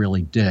think he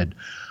really did.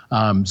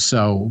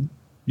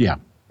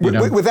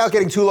 Without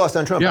getting too lost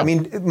on Trump, Yeah. I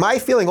mean, my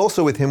feeling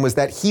also with him was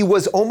that he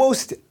was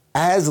almost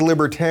as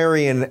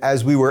libertarian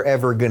as we were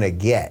ever going to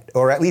get,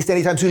 or at least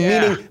anytime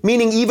soon,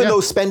 meaning even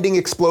though spending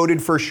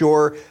exploded for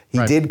sure,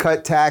 he did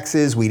cut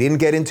taxes, we didn't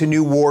get into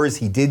new wars,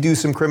 he did do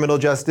some criminal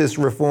justice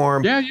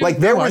reform.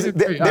 There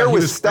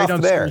was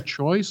stuff there. School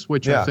choice,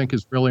 which I think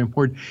is really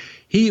important.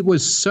 He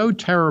was so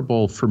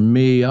terrible for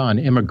me on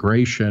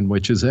immigration,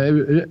 which is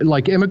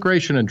like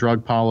immigration and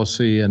drug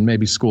policy and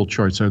maybe school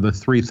choice are the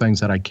three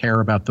things that I care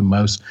about the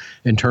most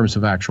in terms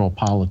of actual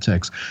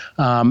politics.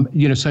 So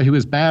he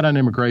was bad on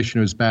immigration,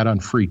 he was bad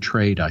on free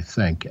trade, I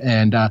think.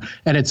 And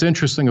it's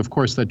interesting, of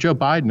course, that Joe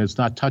Biden is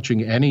not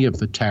touching any of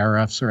the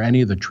tariffs or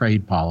any of the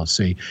trade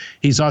policy.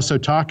 He's also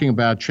talking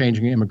about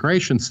changing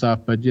immigration stuff,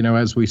 but,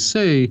 as we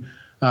see,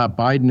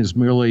 Biden is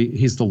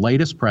he's the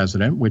latest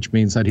president, which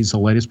means that he's the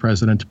latest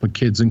president to put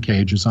kids in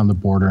cages on the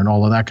border and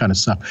all of that kind of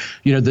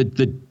stuff.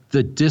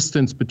 The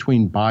distance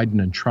between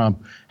Biden and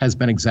Trump has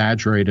been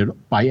exaggerated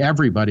by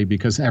everybody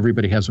because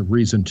everybody has a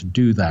reason to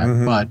do that.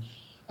 But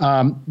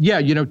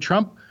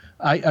Trump,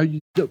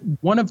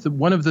 one of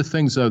the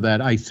things, though, that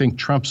I think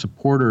Trump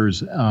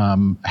supporters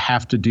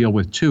have to deal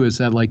with, too, is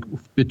that like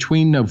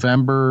between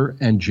November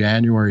and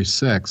January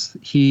 6th,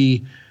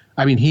 he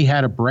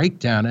had a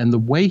breakdown, and the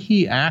way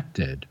he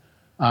acted,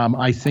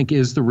 I think,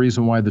 is the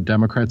reason why the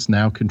Democrats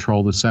now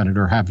control the Senate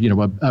or have,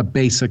 a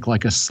basic,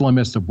 like a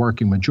slimmest of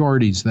working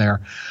majorities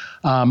there.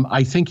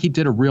 I think he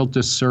did a real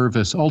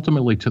disservice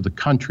ultimately to the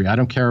country. I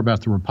don't care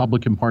about the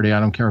Republican Party.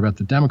 I don't care about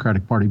the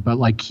Democratic Party, but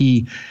like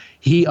he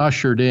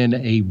ushered in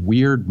a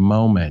weird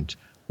moment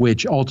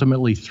which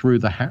ultimately threw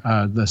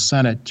the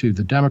Senate to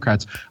the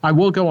Democrats. I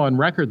will go on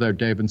record, though,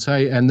 Dave, and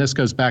say, and this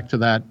goes back to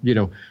that,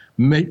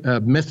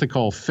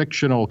 mythical,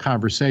 fictional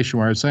conversation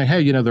where I was saying,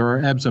 hey, there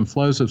are ebbs and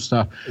flows of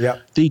stuff.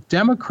 Yep. The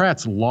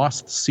Democrats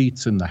lost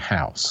seats in the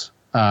House.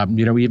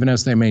 Even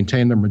as they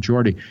maintain their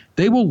majority,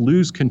 they will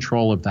lose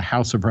control of the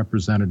House of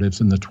Representatives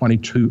in the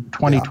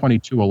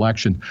 2022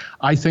 election.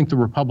 I think the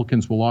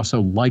Republicans will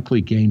also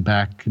likely gain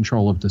back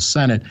control of the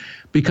Senate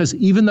because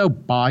even though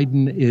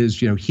Biden is,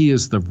 he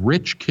is the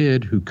rich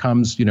kid who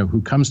comes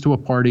to a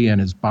party and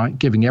is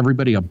giving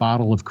everybody a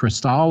bottle of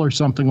Cristal or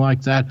something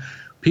like that,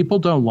 people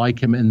don't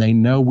like him, and they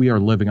know we are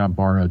living on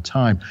borrowed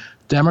time.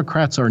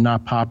 Democrats are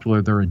not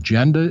popular. Their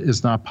agenda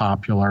is not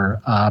popular.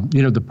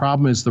 The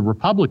problem is the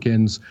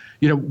Republicans,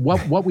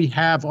 what we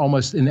have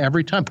almost in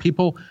every time.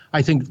 People,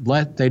 I think,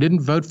 they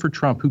didn't vote for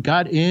Trump, who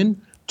got in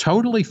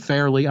totally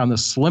fairly on the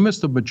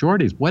slimmest of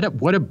majorities. What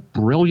a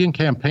brilliant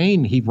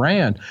campaign he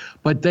ran.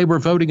 But they were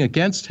voting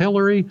against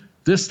Hillary.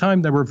 This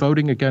time they were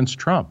voting against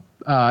Trump.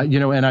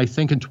 And I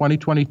think in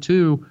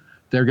 2022,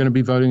 they're going to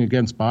be voting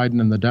against Biden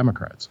and the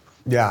Democrats.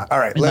 Yeah. All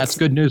right. And that's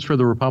good news for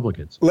the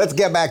Republicans. Let's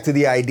get back to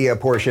the idea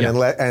portion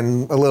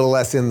and a little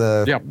less in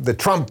the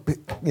Trump,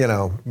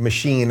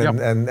 machine and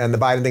the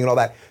Biden thing and all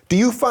that. Do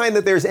you find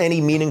that there's any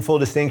meaningful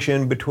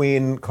distinction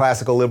between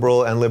classical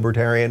liberal and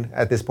libertarian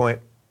at this point?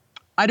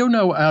 I don't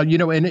know.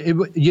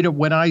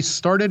 When I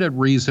started at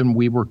Reason,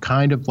 we were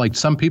kind of like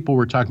some people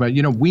were talking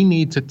about, we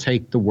need to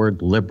take the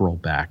word liberal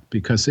back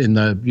because in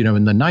the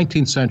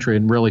 19th century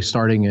and really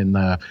starting in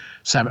the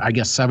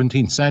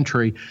 17th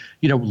century,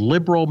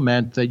 liberal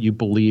meant that you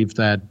believed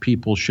that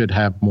people should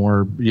have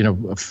more,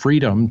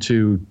 freedom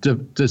to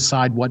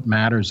decide what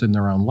matters in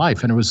their own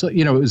life. And it was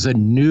a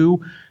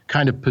new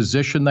kind of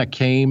position that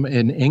came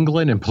in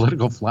England in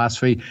political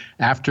philosophy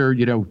after,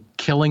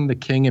 killing the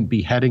king and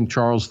beheading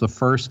Charles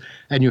I.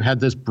 And you had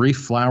this brief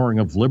flowering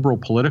of liberal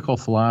political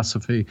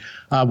philosophy,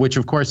 which,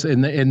 of course,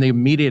 in the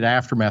immediate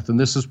aftermath, and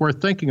this is worth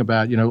thinking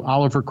about,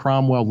 Oliver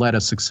Cromwell led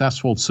a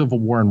successful civil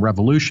war and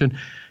revolution,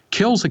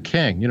 kills a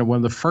king. One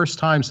of the first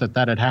times that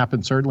had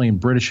happened, certainly in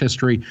British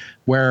history,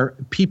 where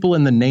people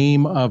in the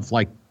name of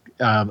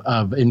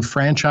of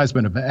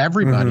enfranchisement of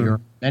everybody or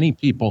many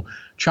people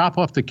chop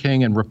off the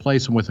king and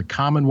replace him with a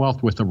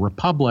commonwealth, with a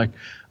republic.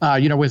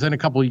 Within a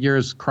couple of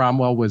years,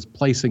 Cromwell was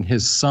placing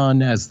his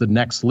son as the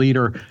next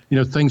leader.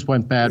 Things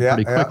went bad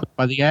pretty quickly.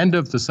 By the end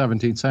of the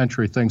 17th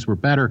century, things were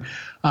better.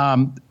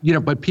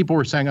 But people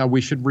were saying,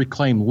 we should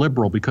reclaim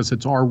liberal because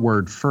it's our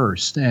word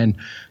first. And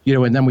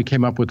then we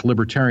came up with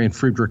libertarian.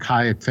 Friedrich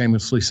Hayek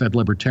famously said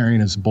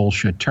libertarian is a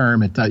bullshit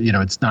term.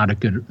 It's not a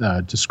good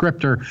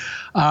descriptor.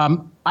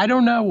 I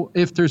don't know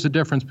if there's a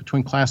difference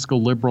between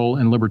classical liberal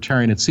and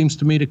libertarian. It seems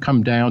to me to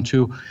come down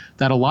to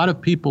that a lot of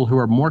people who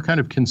are more kind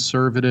of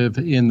conservative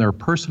in their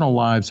personal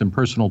lives and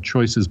personal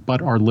choices,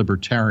 but are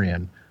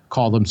libertarian,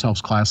 call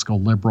themselves classical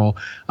liberal.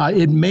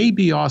 It may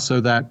be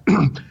also that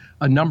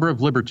a number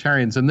of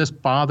libertarians, and this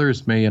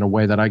bothers me in a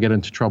way that I get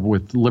into trouble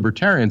with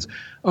libertarians,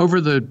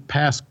 over the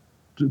past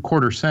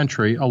quarter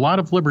century, a lot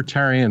of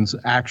libertarians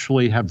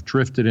actually have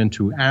drifted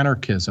into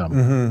anarchism,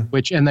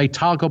 and they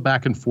toggle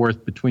back and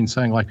forth between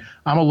saying, like,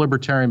 I'm a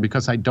libertarian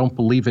because I don't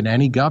believe in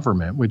any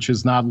government, which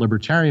is not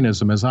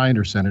libertarianism as I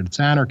understand it, it's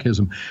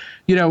anarchism.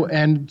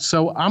 And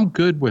so I'm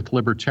good with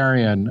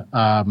libertarian.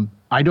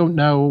 I don't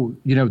know,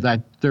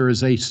 that there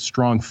is a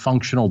strong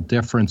functional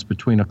difference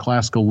between a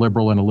classical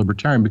liberal and a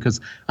libertarian because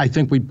I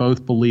think we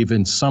both believe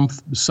in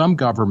some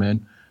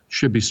government,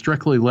 should be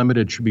strictly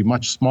limited, should be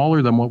much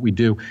smaller than what we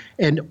do.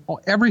 And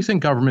everything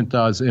government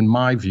does, in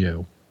my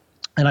view,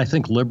 and I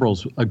think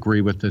liberals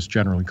agree with this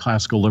generally,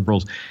 classical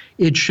liberals,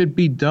 it should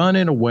be done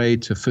in a way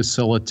to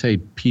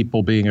facilitate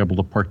people being able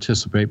to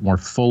participate more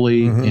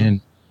fully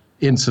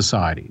in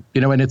society.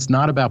 And it's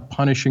not about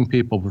punishing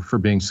people for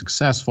being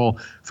successful,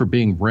 for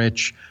being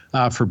rich,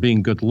 for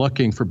being good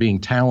looking, for being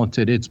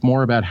talented. It's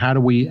more about how do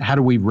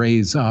we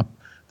raise up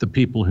the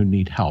people who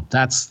need help.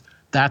 That's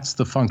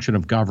the function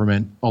of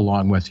government,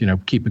 along with,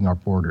 keeping our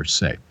borders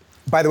safe.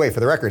 By the way, for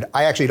the record,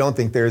 I actually don't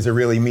think there's a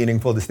really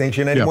meaningful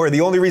distinction anymore.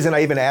 The only reason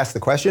I even asked the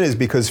question is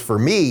because for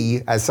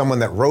me, as someone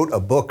that wrote a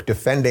book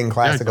defending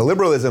classical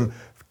liberalism,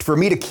 for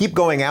me to keep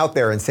going out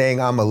there and saying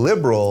I'm a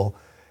liberal,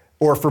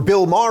 or for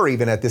Bill Maher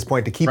even at this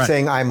point to keep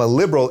saying I'm a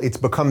liberal, it's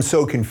become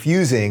so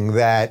confusing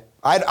that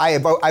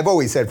I've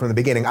always said from the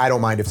beginning, I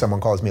don't mind if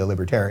someone calls me a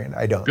libertarian.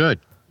 I don't. Good.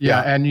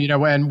 Yeah, and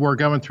and we're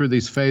going through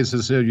these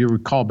phases. You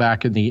recall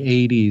back in the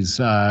 80s,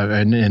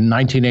 and in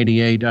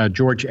 1988,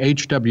 George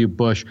H.W.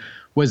 Bush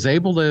was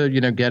able to,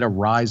 get a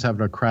rise out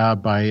of a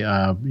crowd by,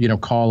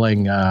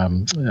 calling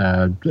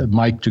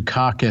Mike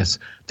Dukakis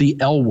the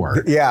L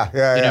word.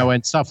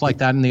 And stuff like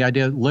that. And the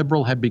idea that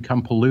liberal had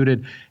become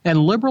polluted, and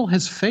liberal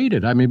has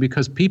faded. I mean,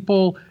 because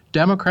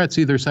Democrats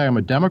either say I'm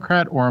a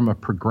Democrat or I'm a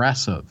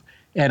progressive.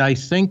 And I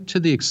think to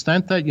the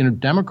extent that,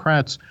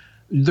 Democrats,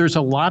 there's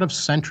a lot of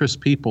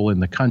centrist people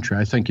in the country.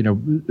 I think,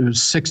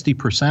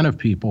 60% of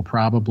people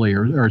probably,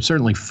 or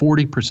certainly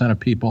 40% of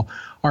people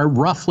are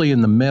roughly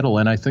in the middle.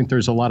 And I think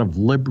there's a lot of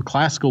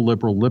classical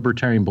liberal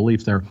libertarian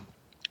belief there.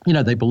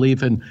 They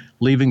believe in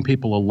leaving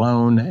people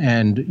alone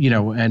and,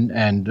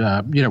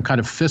 kind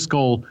of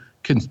fiscal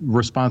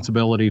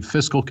responsibility,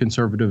 fiscal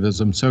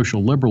conservatism,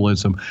 social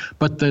liberalism.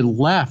 But the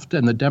left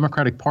and the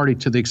Democratic Party,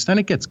 to the extent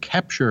it gets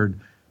captured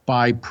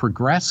by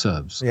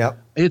progressives,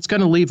 it's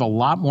going to leave a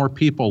lot more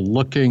people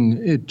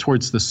looking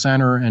towards the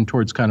center and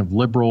towards kind of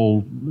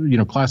liberal,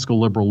 classical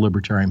liberal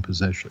libertarian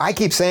position. I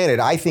keep saying it.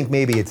 I think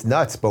maybe it's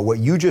nuts, but what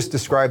you just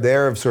described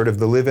there of sort of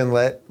the live and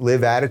let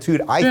live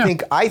attitude, I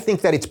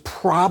think that it's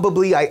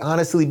probably, I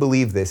honestly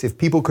believe this, if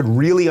people could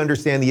really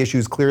understand the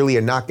issues clearly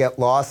and not get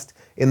lost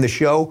in the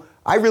show,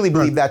 I really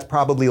believe that's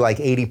probably like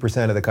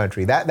 80% of the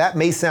country. That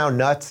may sound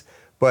nuts,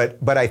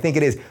 but I think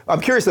it is. I'm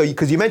curious, though,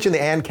 because you mentioned the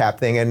ANCAP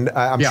thing, and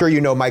I'm sure you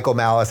know Michael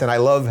Malice, and I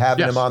love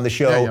having him on the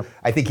show.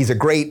 I think he's a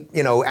great,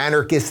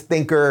 anarchist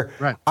thinker.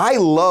 I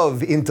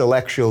love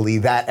intellectually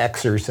that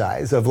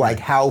exercise of like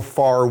how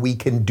far we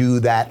can do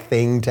that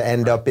thing to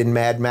end up in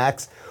Mad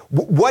Max.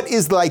 What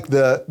is like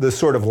the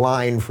sort of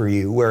line for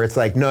you where it's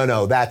like,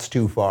 no, that's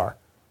too far?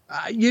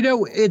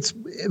 It's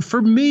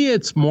for me,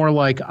 it's more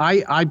like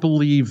I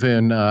believe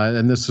in,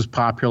 and this is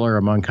popular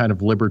among kind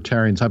of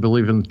libertarians, I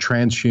believe in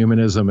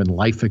transhumanism and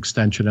life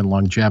extension and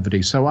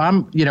longevity. So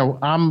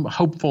I'm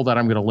hopeful that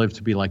I'm going to live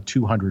to be like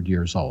 200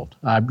 years old.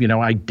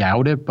 I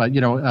doubt it, but,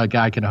 a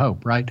guy can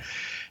hope, right?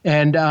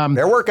 And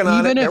they're working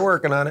on it. They're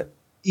working on it.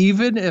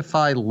 Even if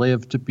I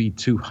live to be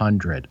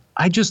 200,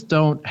 I just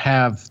don't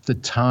have the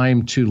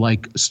time to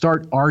like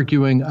start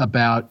arguing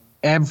about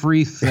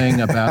everything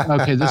about,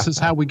 okay, this is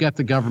how we get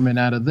the government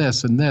out of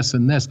this and this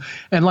and this.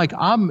 And like,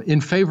 I'm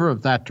in favor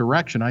of that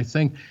direction. I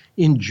think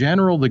in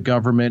general, the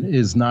government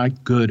is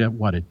not good at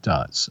what it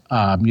does.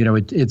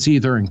 It's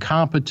either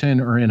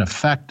incompetent or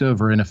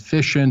ineffective or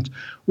inefficient,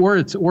 or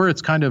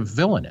it's kind of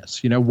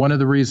villainous. One of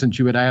the reasons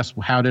you would ask,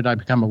 how did I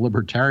become a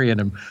libertarian?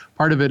 And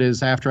part of it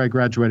is after I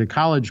graduated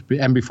college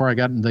and before I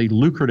got in the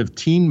lucrative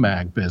teen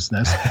mag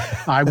business,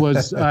 I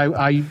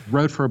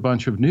wrote for a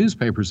bunch of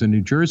newspapers in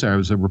New Jersey. I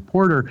was a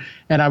reporter,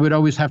 and I would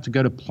always have to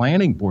go to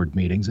planning board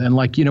meetings. And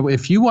like,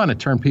 if you want to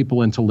turn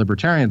people into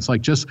libertarians,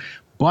 like just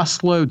bus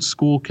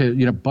school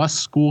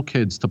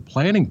kids to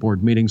planning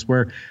board meetings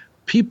where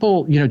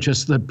people,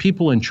 just the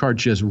people in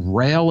charge just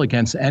rail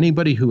against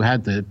anybody who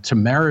had the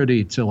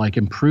temerity to like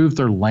improve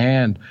their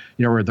land,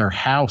 or their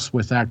house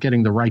without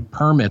getting the right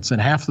permits. And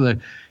half of the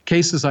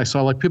cases I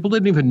saw, like people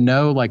didn't even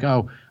know, like,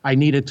 oh, I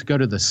needed to go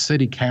to the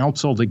city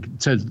council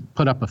to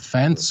put up a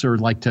fence or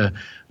like to,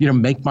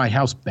 make my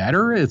house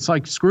better. It's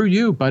like, screw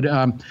you. But,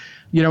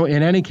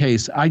 in any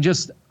case, I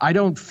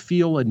don't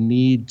feel a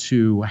need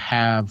to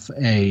have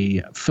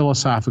a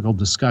philosophical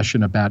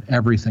discussion about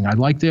everything. I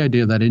like the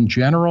idea that in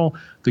general,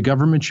 the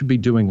government should be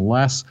doing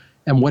less.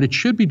 And what it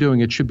should be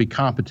doing, it should be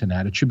competent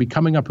at. It should be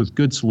coming up with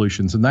good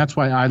solutions. And that's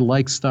why I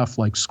like stuff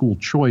like school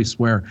choice,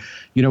 where,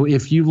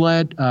 if you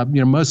let,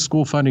 most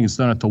school funding is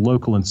done at the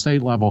local and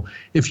state level.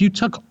 If you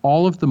took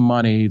all of the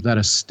money that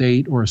a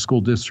state or a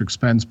school district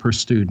spends per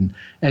student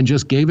and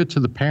just gave it to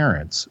the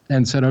parents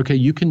and said, okay,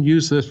 you can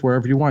use this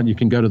wherever you want. You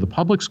can go to the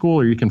public school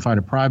or you can find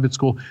a private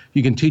school.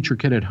 You can teach your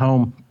kid at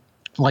home.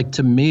 Like,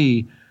 to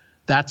me,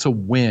 that's a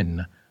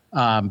win.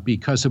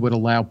 Because it would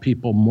allow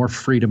people more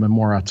freedom and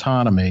more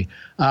autonomy.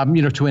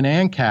 To an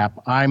ANCAP,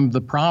 I'm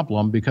the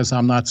problem because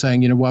I'm not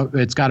saying,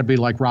 it's got to be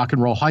like rock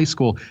and roll high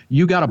school.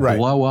 You got to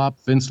blow up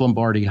Vince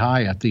Lombardi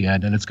High at the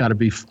end, and it's got to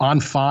be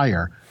on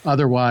fire.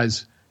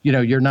 Otherwise,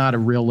 you're not a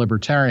real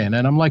libertarian.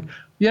 And I'm like,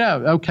 Yeah,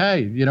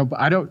 okay.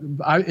 But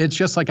it's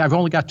just like I've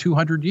only got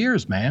 200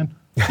 years, man.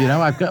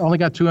 Only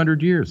got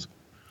 200 years.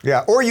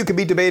 Yeah, or you could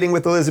be debating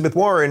with Elizabeth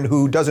Warren,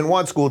 who doesn't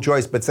want school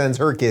choice but sends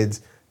her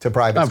kids to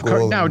private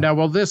school.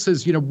 Well, this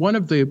is, one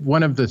of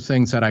the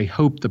things that I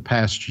hope the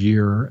past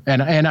year,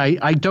 and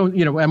I don't,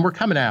 and we're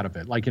coming out of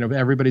it. Like,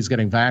 everybody's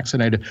getting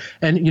vaccinated,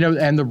 and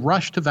and the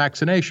rush to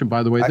vaccination.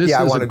 By the way, this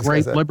is a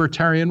great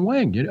libertarian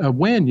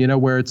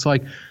win. Where it's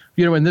like.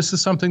 And this is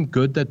something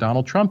good that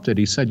Donald Trump did.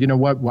 He said, you know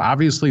what, well,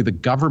 obviously the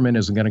government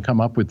isn't going to come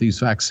up with these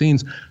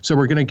vaccines. So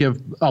we're going to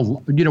give,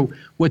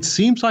 what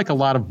seems like a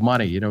lot of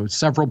money,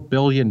 several $1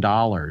 billion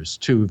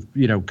to,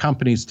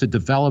 companies to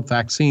develop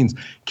vaccines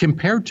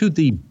compared to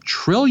the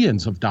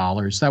trillions of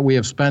dollars that we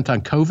have spent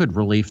on COVID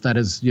relief that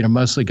is,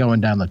 mostly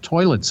going down the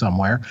toilet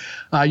somewhere.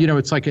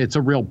 It's like it's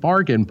a real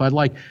bargain. But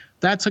like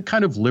that's a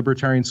kind of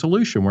libertarian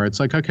solution where it's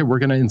like, OK, we're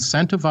going to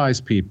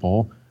incentivize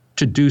people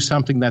to do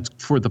something that's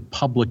for the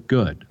public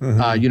good.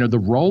 Mm-hmm. The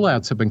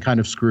rollouts have been kind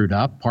of screwed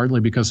up,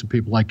 partly because of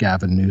people like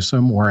Gavin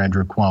Newsom or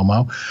Andrew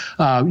Cuomo,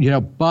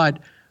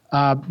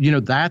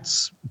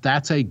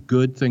 that's a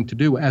good thing to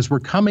do. As we're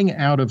coming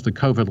out of the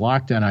COVID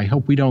lockdown, I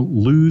hope we don't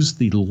lose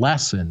the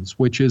lessons,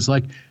 which is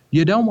like,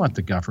 you don't want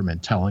the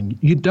government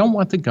you don't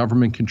want the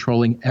government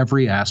controlling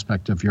every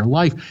aspect of your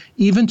life,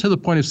 even to the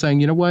point of saying,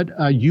 you know what,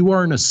 you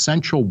are an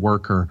essential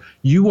worker.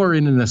 You are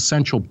in an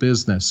essential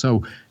business.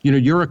 So,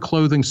 you're a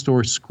clothing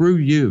store. Screw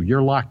you.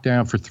 You're locked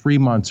down for 3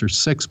 months or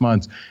 6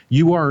 months.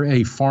 You are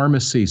a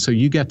pharmacy. So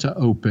you get to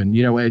open,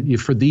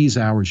 for these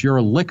hours. You're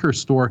a liquor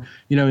store.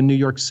 In New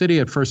York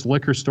City, at first,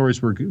 liquor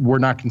stores were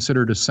not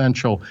considered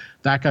essential.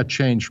 That got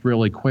changed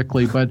really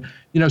quickly. But,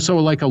 so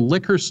like a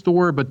liquor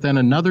store, but then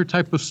another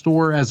type of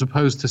store, as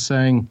opposed to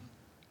saying,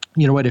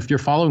 you know what, if you're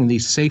following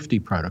these safety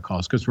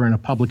protocols, because we're in a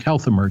public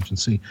health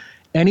emergency,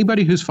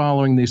 anybody who's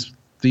following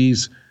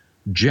these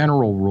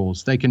general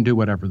rules, they can do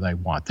whatever they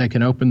want. They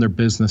can open their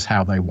business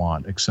how they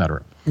want, et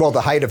cetera. Well, the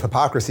height of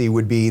hypocrisy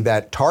would be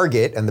that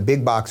Target and the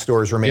big box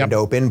stores remained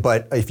open,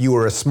 but if you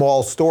were a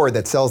small store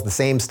that sells the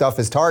same stuff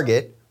as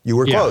Target, you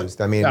were closed.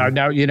 I mean,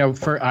 now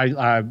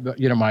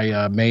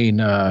my main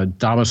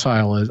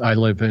domicile is I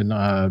live in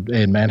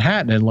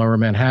Manhattan, in Lower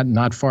Manhattan,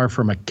 not far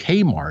from a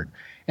Kmart.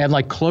 And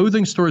like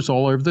clothing stores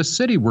all over the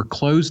city were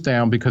closed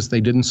down because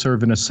they didn't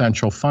serve an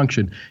essential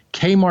function.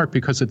 Kmart,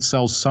 because it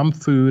sells some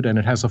food and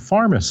it has a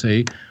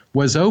pharmacy,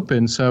 was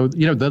open. So,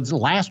 the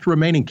last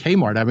remaining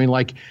Kmart, I mean,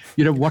 like,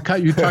 what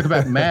kind, you talk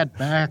about Mad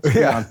Max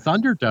on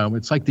Thunderdome.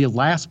 It's like the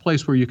last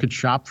place where you could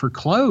shop for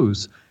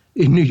clothes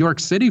in New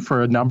York City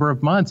for a number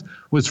of months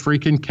was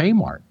freaking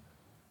Kmart.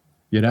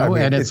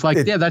 And it's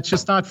like, that's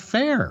just not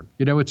fair.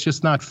 It's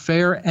just not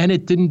fair. And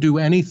it didn't do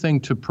anything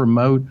to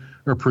promote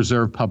or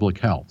preserve public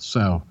health.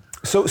 So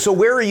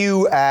where are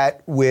you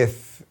at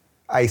with,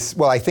 I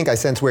think I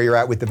sense where you're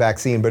at with the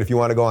vaccine, but if you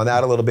want to go on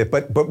that a little bit,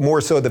 but more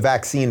so the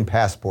vaccine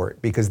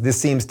passport, because this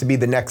seems to be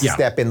the next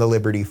step in the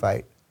liberty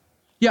fight.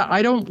 Yeah,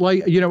 I don't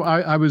like,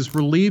 I was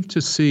relieved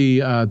to see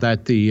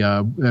that the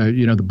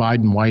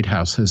Biden White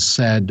House has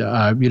said,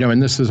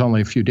 and this is only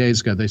a few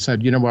days ago, they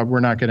said, you know what, we're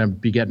not going to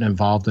be getting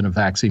involved in a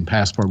vaccine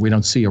passport. We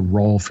don't see a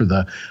role for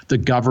the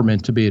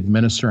government to be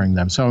administering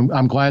them. So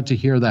I'm glad to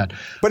hear that.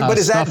 But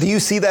is do you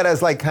see that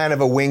as like kind of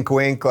a wink,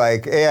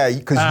 like, yeah,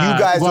 because you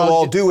guys will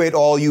all do it,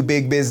 all you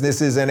big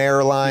businesses and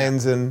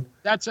airlines and...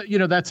 That's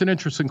an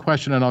interesting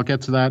question, and I'll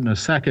get to that in a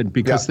second,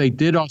 because they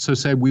did also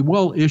say we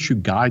will issue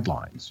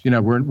guidelines.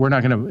 We're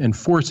not going to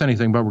enforce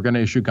anything, but we're going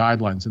to issue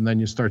guidelines. And then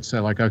you start to say,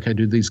 like, okay,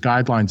 do these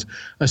guidelines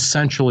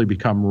essentially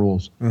become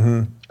rules?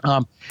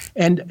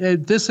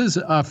 Mm-hmm. This is,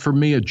 for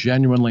me, a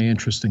genuinely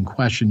interesting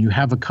question. You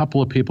have a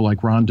couple of people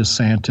like Ron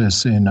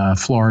DeSantis in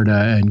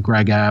Florida and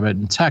Greg Abbott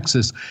in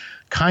Texas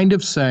kind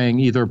of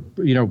saying either,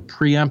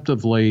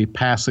 preemptively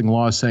passing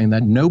laws saying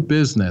that no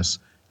business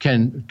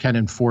can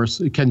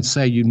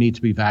say you need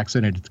to be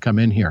vaccinated to come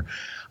in here.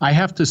 I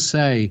have to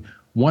say,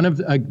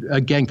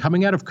 again,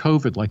 coming out of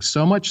COVID, like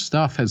so much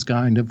stuff has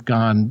kind of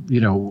gone,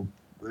 weird,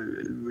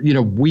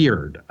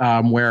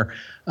 where,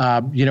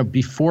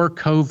 before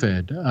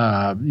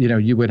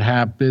COVID, you would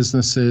have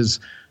businesses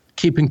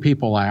keeping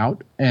people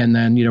out, and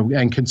then,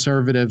 and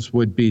conservatives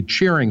would be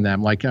cheering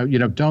them, like,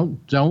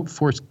 don't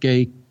force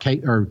cake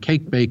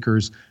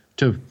bakers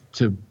to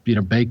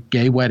bake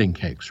gay wedding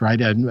cakes, right?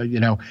 And,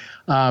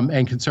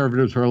 and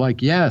conservatives were like,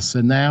 yes.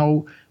 And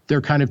now they're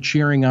kind of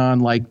cheering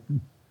on like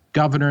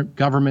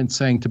government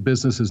saying to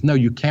businesses, no,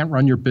 you can't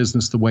run your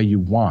business the way you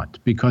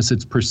want because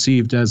it's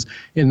perceived as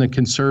in the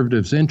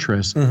conservatives'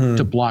 interest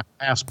to block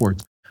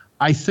passports.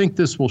 I think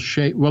this will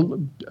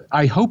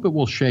I hope it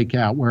will shake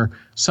out where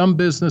some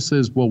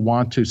businesses will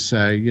want to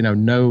say,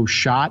 no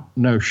shot,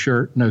 no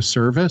shirt, no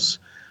service.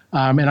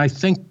 And I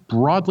think,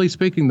 broadly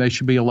speaking, they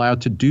should be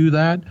allowed to do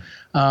that.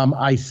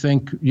 I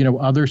think,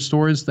 other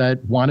stores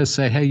that want to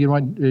say, hey, you know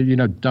what, you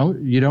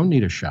don't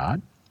need a shot.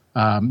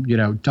 You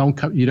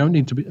don't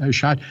need to be a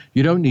shot.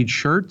 You don't need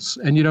shirts,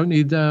 and you don't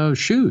need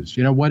shoes.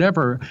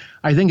 Whatever.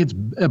 I think it's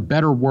a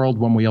better world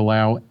when we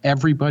allow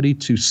everybody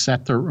to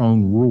set their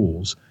own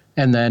rules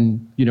and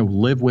then,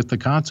 live with the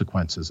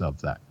consequences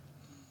of that.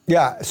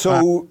 Yeah.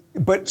 So,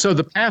 so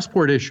the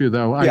passport issue,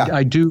 though,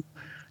 I do,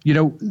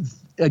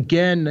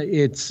 again,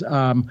 it's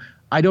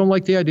I don't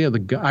like the idea of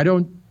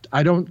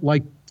I don't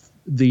like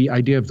the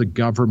idea of the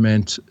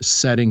government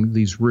setting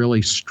these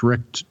really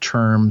strict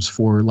terms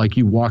for like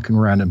you walking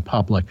around in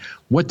public.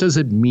 What does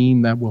it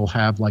mean that we'll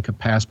have like a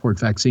passport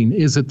vaccine?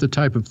 Is it the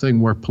type of thing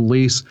where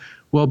police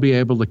will be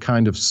able to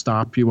kind of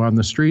stop you on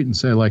the street and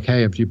say like,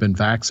 hey, have you been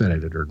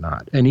vaccinated or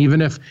not? And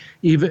even is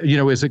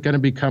it going to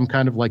become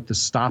kind of like the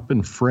stop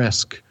and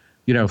frisk,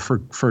 for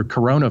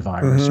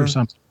coronavirus or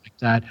something like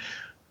that?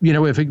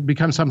 If it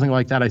becomes something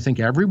like that, I think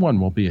everyone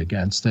will be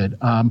against it.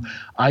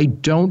 I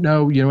don't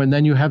know, and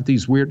then you have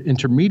these weird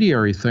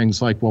intermediary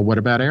things like, well, what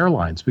about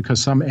airlines?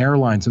 Because some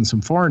airlines and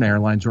some foreign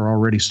airlines are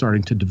already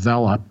starting to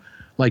develop,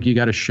 like you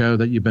got to show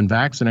that you've been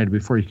vaccinated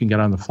before you can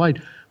get on the flight.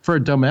 For a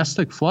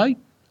domestic flight,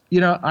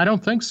 I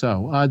don't think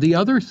so. The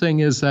other thing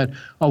is that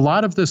a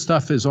lot of this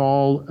stuff is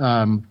all,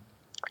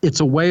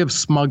 it's a way of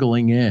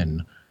smuggling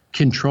in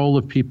control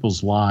of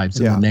people's lives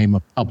in the name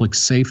of public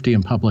safety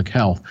and public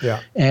health. Yeah.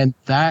 And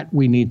that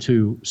we need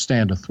to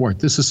stand athwart.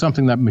 This is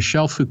something that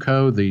Michel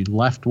Foucault, the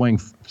left-wing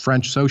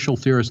French social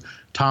theorist,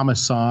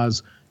 Thomas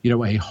Saz, a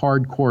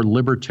hardcore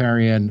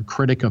libertarian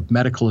critic of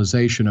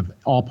medicalization of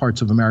all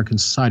parts of American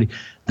society,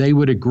 they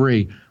would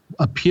agree.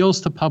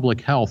 Appeals to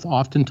public health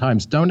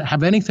oftentimes don't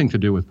have anything to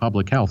do with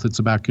public health. It's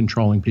about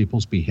controlling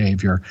people's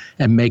behavior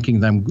and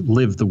making them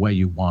live the way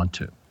you want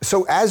to.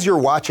 So as you're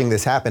watching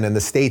this happen and the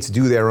states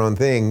do their own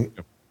thing,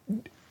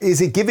 is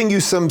it giving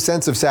you some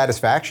sense of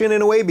satisfaction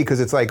in a way?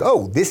 Because it's like,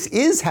 oh, this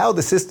is how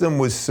the system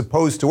was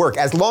supposed to work.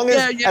 As long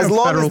as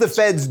the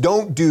feds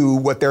don't do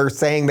what they're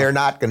saying they're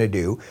not going to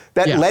do,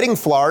 letting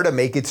Florida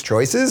make its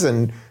choices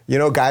and,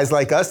 guys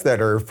like us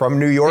that are from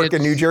New York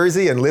and New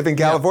Jersey and live in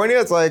California,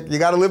 it's like, you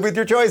got to live with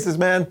your choices,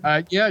 man.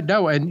 And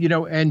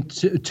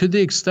to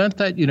the extent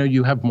that,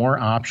 you have more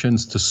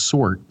options to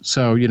sort.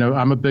 So,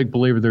 I'm a big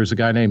believer. There's a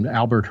guy named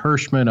Albert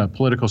Hirschman, a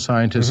political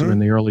scientist who in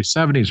the early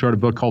 70s wrote a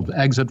book called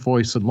Exit,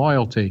 Voice, and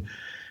Loyalty.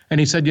 And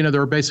he said,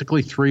 there are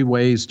basically three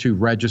ways to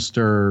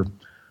register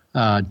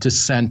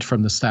dissent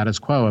from the status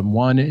quo. And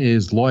one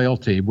is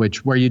loyalty,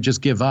 where you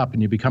just give up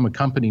and you become a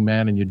company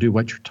man and you do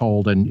what you're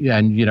told and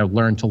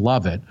learn to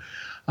love it.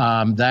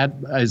 That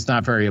is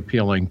not very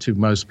appealing to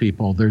most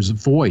people. There's a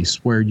voice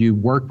where you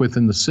work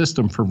within the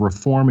system for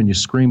reform and you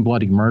scream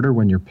bloody murder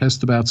when you're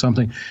pissed about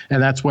something.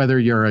 And that's whether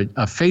you're a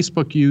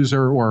Facebook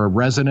user or a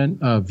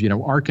resident of,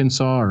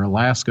 Arkansas or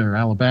Alaska or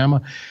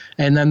Alabama.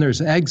 And then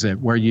there's exit,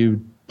 where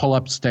you pull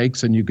up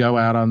stakes and you go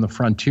out on the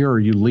frontier, or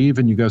you leave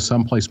and you go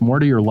someplace more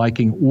to your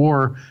liking,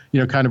 or,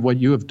 kind of what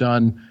you have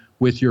done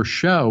with your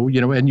show,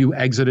 and you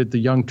exited the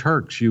Young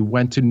Turks. You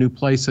went to new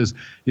places,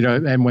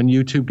 and when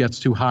YouTube gets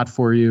too hot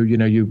for you,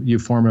 you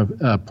form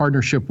a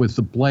partnership with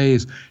The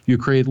Blaze, you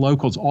create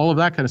locals, all of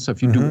that kind of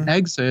stuff. You do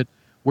exit,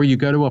 where you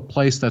go to a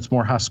place that's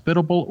more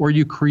hospitable, or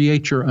you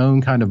create your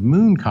own kind of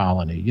moon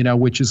colony,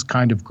 which is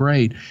kind of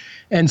great.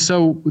 And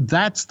so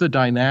that's the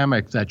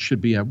dynamic that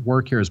should be at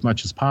work here as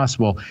much as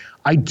possible.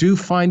 I do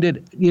find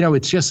it,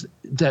 it's just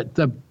that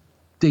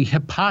the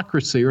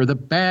hypocrisy or the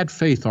bad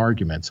faith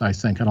arguments, I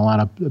think, in a lot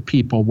of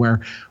people,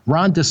 where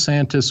Ron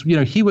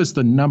DeSantis, he was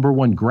the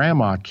 #1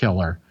 grandma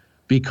killer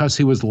because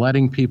he was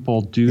letting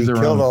people do their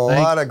own thing. He killed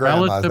a lot of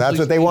grandmas. That's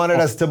what they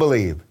wanted us to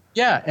believe.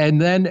 Yeah, and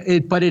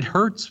then but it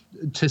hurts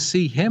to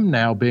see him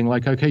now being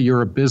like, okay,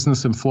 you're a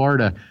business in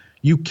Florida.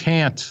 You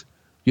can't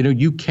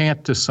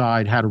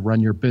decide how to run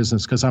your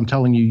business, because I'm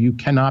telling you, you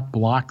cannot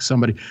block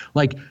somebody.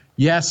 Like,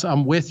 yes,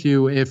 I'm with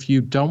you if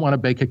you don't want to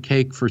bake a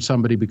cake for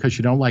somebody because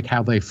you don't like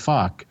how they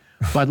fuck.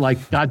 But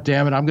like, God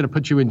damn it, I'm going to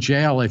put you in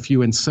jail if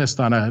you insist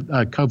on a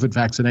COVID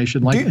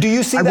vaccination. Like, do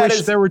you see I that wish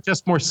as, they were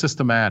just more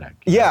systematic.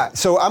 Yeah,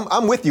 so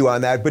I'm with you on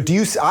that. But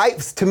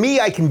to me,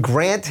 I can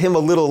grant him a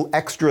little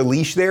extra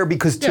leash there,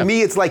 because to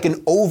me, it's like an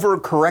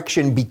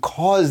overcorrection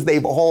because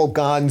they've all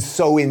gone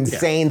so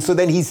insane. So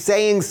then he's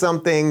saying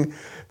something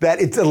that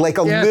it's like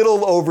a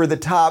little over the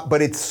top,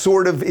 but it's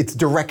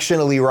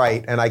directionally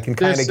right, and I can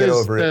kind of get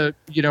over it.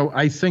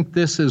 I think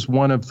this is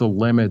one of the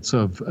limits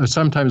of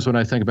sometimes when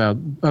I think about,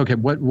 okay,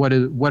 what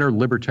are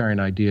libertarian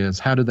ideas?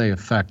 How do they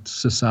affect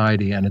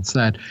society? And it's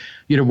that,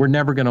 we're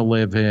never going to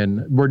live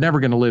in an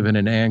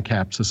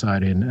ANCAP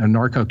society, an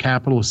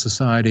anarcho-capitalist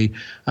society.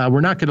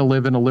 We're not going to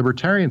live in a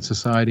libertarian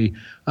society.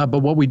 But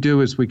what we do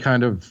is we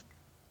kind of,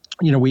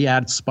 we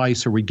add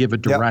spice, or we give a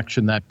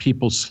direction that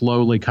people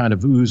slowly kind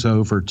of ooze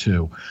over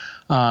to.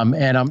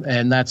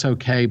 And that's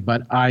okay.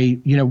 But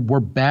we're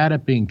bad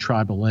at being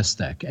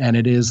tribalistic. And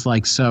it is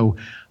like, so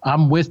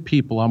I'm with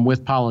people, I'm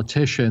with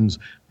politicians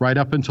right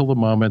up until the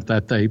moment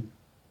that they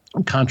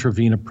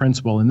contravene a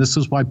principle. And this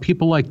is why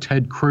people like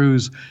Ted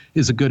Cruz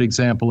is a good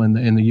example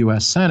in the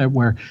U.S. Senate,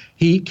 where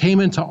he came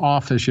into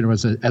office,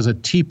 as a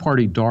Tea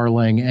Party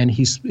darling, and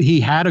he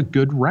had a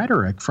good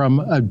rhetoric from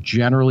a,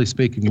 generally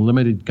speaking,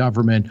 limited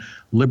government,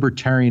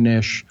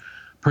 libertarian-ish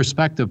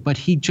perspective, but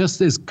he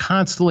just is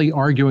constantly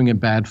arguing in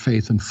bad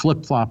faith and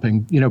flip-flopping,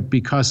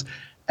 because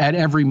at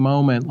every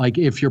moment, like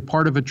if you're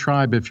part of a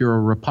tribe, if you're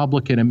a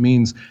Republican, it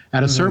means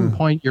at a certain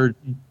point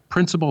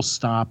principles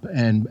stop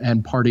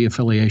and party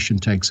affiliation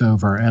takes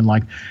over. And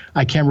like,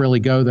 I can't really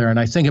go there. And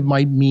I think it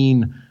might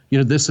mean,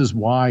 this is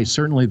why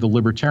certainly the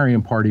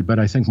Libertarian Party, but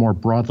I think more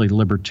broadly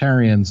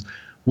libertarians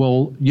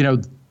will,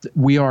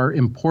 we are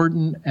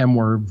important and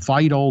we're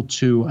vital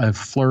to a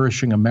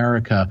flourishing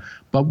America,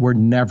 but we're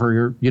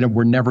never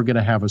going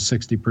to have a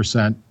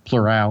 60%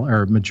 plural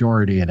or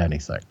majority in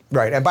anything.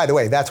 Right. And by the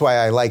way, that's why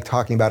I like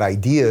talking about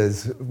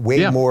ideas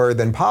way more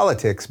than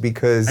politics,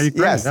 because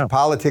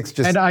politics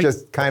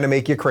just kind of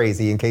make you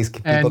crazy, in case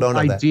people don't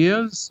know that.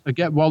 Ideas,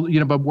 again, well,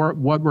 but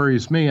what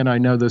worries me, and I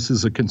know this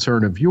is a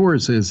concern of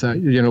yours, is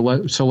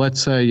that, so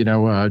let's say,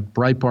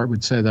 Breitbart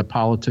would say that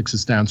politics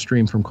is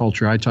downstream from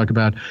culture. I talk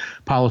about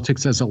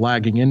politics as a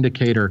lagging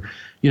indicator.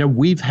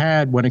 We've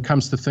had, when it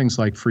comes to things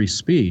like free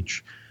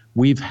speech,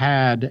 we've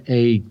had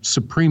a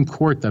Supreme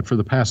Court that for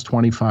the past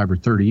 25 or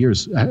 30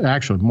 years,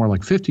 actually more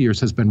like 50 years,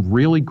 has been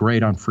really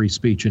great on free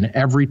speech. And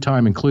every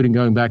time, including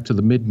going back to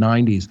the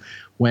mid-90s,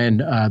 when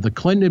the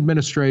Clinton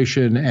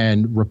administration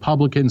and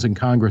Republicans in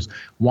Congress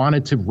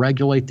wanted to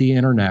regulate the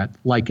internet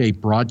like a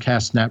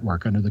broadcast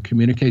network under the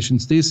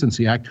Communications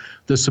Decency Act,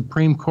 the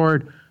Supreme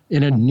Court,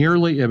 in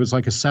it was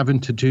like a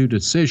 7-2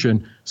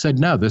 decision, said,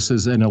 no, this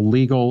is an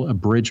illegal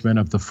abridgment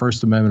of the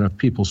First Amendment of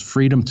people's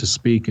freedom to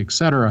speak, et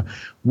cetera.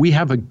 We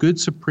have a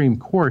good Supreme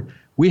Court.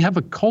 We have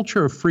a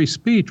culture of free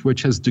speech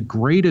which has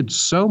degraded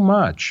so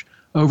much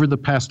over the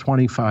past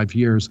 25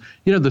 years.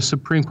 The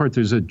Supreme Court,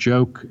 there's a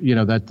joke,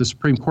 that the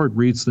Supreme Court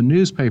reads the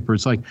newspaper.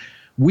 It's like,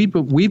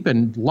 we've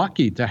been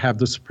lucky to have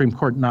the Supreme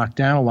Court knock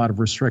down a lot of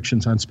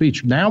restrictions on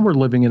speech. Now we're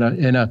living in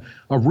a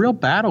real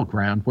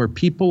battleground where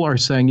people are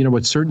saying,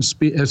 what certain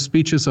if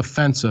speech is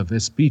offensive,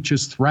 if speech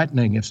is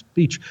threatening, if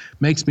speech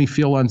makes me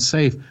feel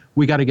unsafe,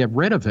 we got to get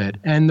rid of it.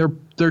 And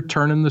they're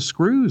turning the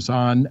screws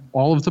on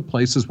all of the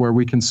places where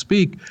we can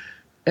speak.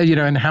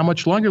 And how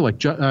much longer? Like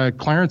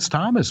Clarence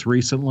Thomas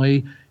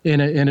recently, in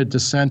a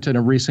dissent in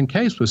a recent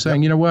case, was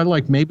saying,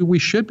 like maybe we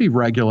should be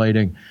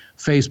regulating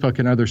Facebook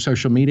and other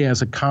social media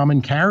as a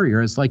common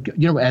carrier, as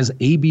as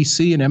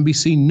ABC and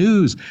NBC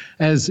News,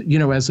 as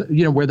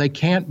where they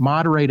can't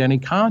moderate any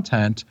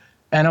content.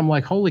 And I'm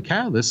like, holy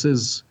cow,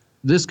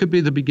 this could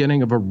be the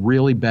beginning of a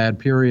really bad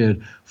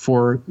period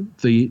for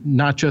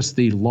not just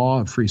the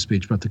law of free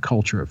speech, but the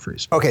culture of free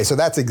speech. Okay, so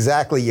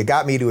you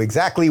got me to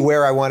exactly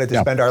where I wanted to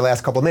spend our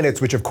last couple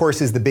minutes, which of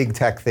course is the big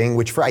tech thing,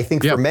 which I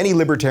think for many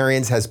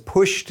libertarians has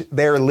pushed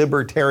their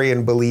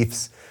libertarian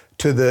beliefs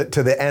to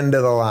the end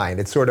of the line.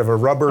 It's sort of a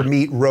rubber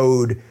meet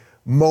road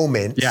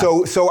moment. Yeah.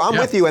 So I'm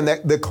with you, and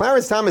the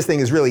Clarence Thomas thing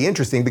is really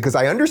interesting because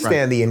I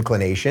understand the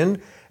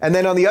inclination. And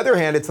then on the other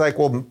hand, it's like,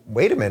 well,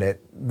 wait a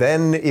minute.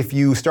 Then if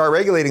you start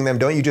regulating them,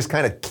 don't you just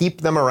kind of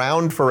keep them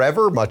around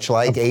forever, much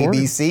like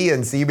ABC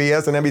and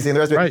CBS and NBC and the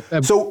rest of it?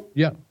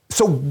 Right.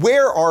 So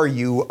where are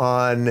you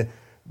on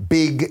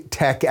big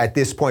tech at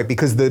this point?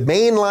 Because the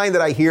main line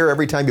that I hear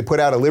every time you put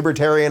out a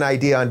libertarian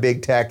idea on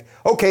big tech,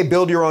 okay,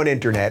 build your own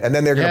internet, and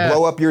then they're going to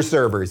blow up your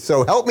servers.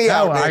 So help me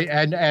out, Nick.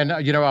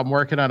 I'm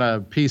working on a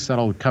piece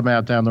that'll come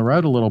out down the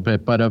road a little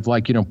bit, but of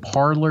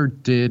Parler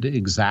did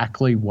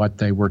exactly what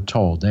they were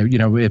told.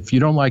 If you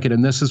don't like it,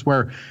 and this is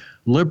where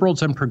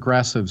liberals and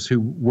progressives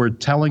who were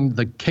telling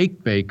the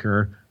cake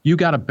baker, you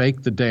got to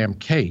bake the damn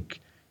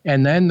cake.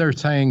 And then they're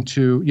saying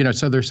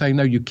they're saying,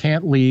 no, you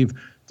can't leave.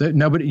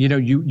 Nobody,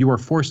 you are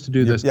forced to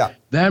do this. Yeah.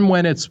 Then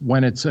when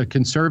it's a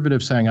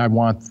conservative saying, I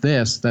want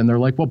this, then they're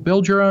like, well,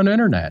 build your own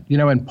internet.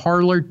 And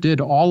Parler did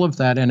all of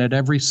that. And at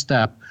every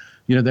step,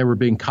 they were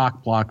being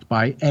cock-blocked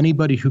by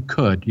anybody who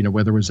could,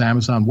 whether it was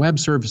Amazon Web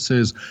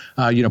Services,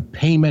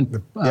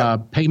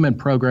 payment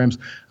programs,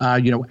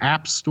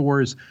 app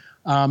stores.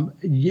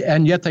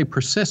 And yet they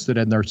persisted,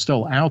 and they're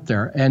still out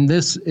there. And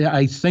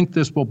I think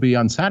this will be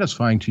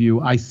unsatisfying to you.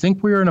 I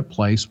think we're in a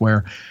place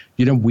where,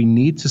 we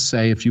need to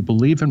say, if you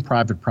believe in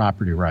private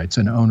property rights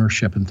and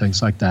ownership and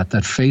things like that,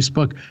 that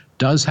Facebook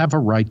does have a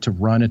right to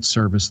run its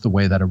service the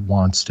way that it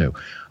wants to.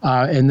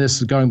 And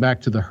this is going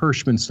back to the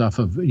Hirschman stuff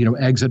of,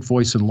 exit,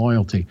 voice, and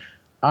loyalty.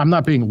 I'm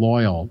not being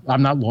loyal.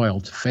 I'm not loyal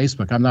to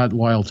Facebook. I'm not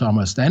loyal to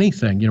almost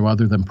anything,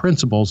 other than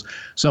principles.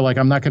 So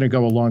I'm not going to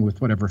go along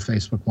with whatever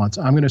Facebook wants.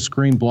 I'm going to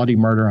scream bloody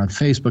murder on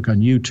Facebook,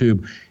 on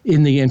YouTube,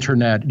 in the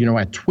internet,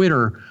 at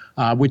Twitter,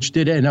 which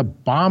did an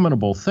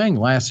abominable thing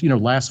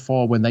last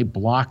fall when they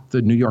blocked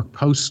the New York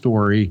Post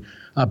story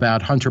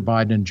about Hunter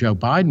Biden and Joe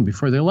Biden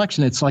before the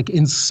election. It's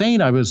insane.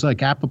 I was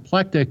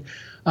apoplectic.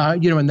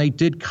 And they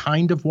did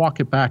kind of walk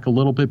it back a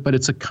little bit, but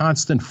it's a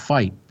constant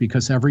fight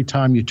because every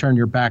time you turn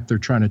your back, they're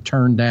trying to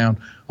turn down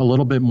a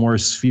little bit more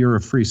sphere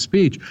of free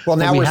speech. Well,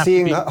 now we're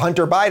seeing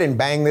Hunter Biden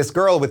bang this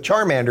girl with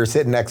Charmander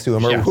sitting next to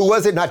him. Or who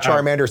was it? Not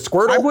Charmander,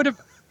 Squirtle?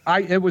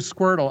 It was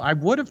Squirtle. I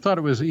would have thought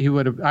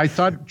I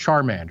thought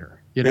Charmander.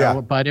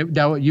 But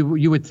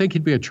you would think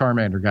he'd be a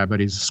Charmander guy, but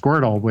he's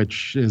Squirtle,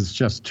 which is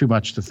just too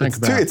much to think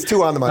about. It's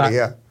too on the money,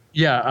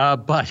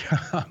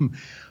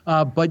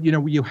 But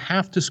you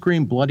have to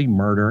scream bloody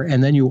murder,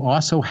 and then you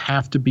also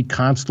have to be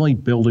constantly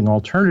building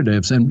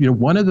alternatives. And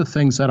one of the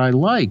things that I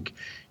like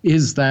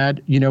is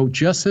that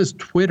just as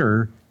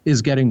Twitter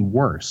is getting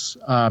worse,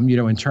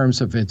 in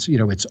terms of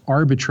it's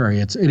arbitrary,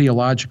 it's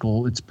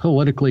ideological, it's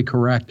politically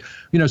correct.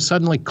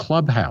 Suddenly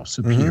Clubhouse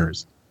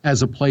appears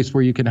as a place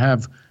where you can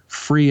have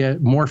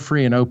more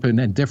free and open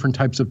and different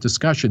types of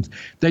discussions.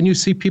 Then you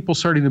see people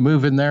starting to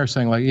move in there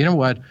saying, like, you know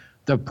what?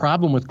 The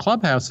problem with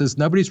Clubhouse is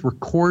nobody's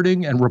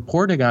recording and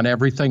reporting on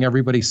everything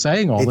everybody's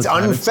saying all the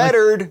time. It's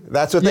unfettered.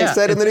 That's what they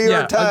said in the New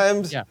York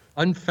Times.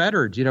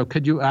 Unfettered.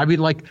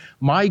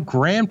 My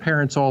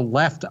grandparents all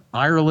left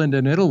Ireland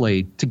and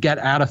Italy to get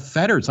out of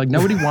fetters. Like,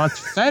 nobody wants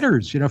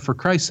fetters, for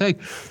Christ's sake.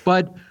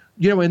 But,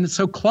 and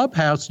so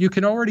Clubhouse, you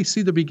can already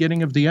see the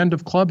beginning of the end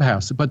of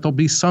Clubhouse, but there'll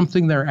be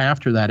something there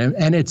after that.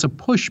 And it's a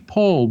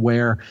push-pull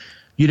where,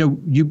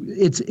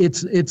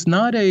 it's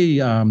not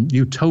a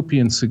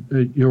utopian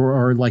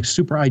or like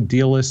super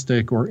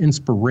idealistic or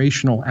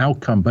inspirational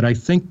outcome, but I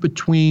think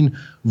between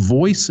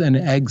voice and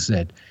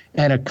exit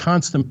and a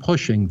constant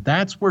pushing,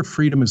 that's where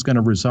freedom is going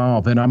to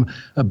resolve. And I'm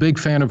a big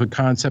fan of a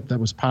concept that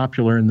was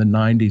popular in the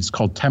 90s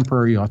called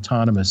temporary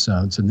autonomous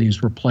zones. And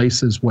these were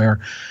places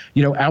where,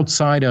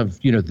 outside of,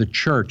 the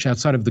church,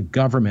 outside of the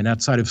government,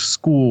 outside of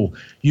school,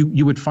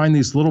 you would find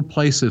these little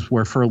places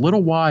where for a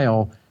little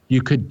while,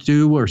 you could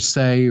do or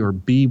say or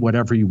be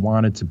whatever you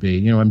wanted to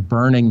be. And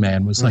Burning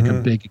Man was like a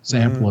big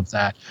example of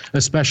that,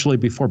 especially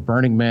before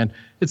Burning Man.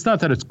 It's not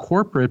that it's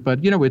corporate, but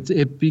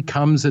it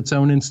becomes its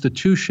own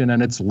institution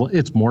and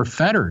it's more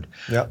fettered.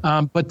 Yep.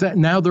 But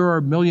now there are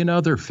a million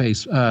other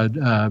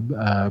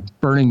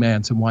Burning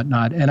Mans and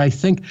whatnot. And I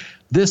think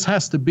this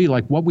has to be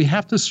like what we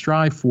have to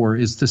strive for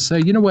is to say,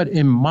 you know what,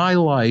 in my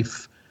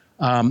life,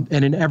 and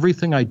in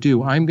everything I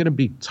do, I'm going to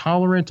be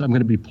tolerant. I'm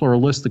going to be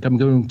pluralistic. I'm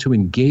going to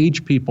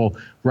engage people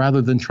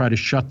rather than try to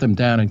shut them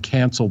down and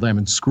cancel them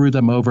and screw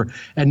them over.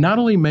 And not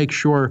only make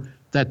sure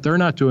that they're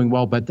not doing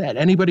well, but that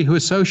anybody who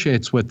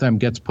associates with them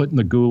gets put in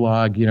the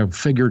gulag,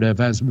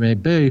 figurative as it may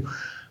be.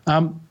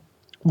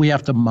 We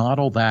have to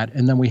model that,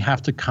 and then we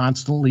have to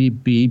constantly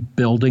be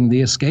building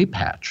the escape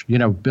hatch,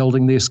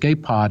 building the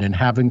escape pod and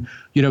having,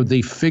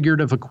 the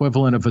figurative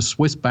equivalent of a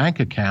Swiss bank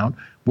account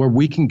where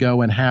we can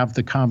go and have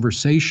the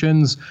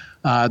conversations,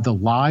 the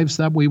lives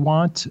that we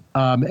want.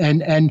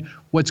 And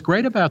what's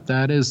great about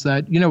that is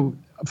that,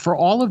 for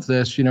all of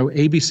this,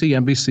 ABC,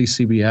 NBC,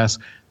 CBS,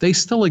 they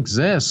still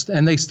exist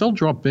and they still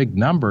draw big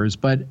numbers,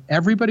 but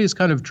everybody's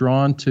kind of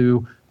drawn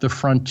to the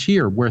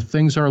frontier where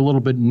things are a little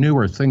bit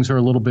newer, things are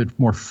a little bit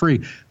more free,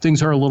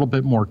 things are a little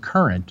bit more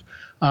current.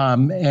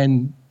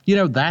 And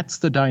that's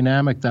the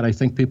dynamic that I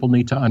think people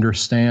need to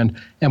understand.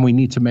 And we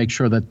need to make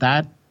sure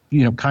that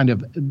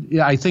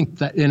I think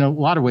that in a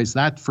lot of ways,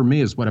 that for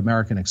me is what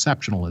American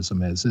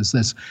exceptionalism is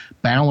this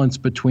balance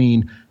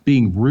between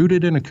being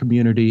rooted in a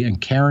community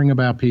and caring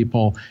about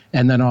people,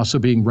 and then also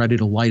being ready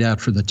to light out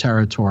for the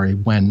territory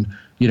when,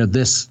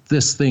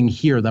 this thing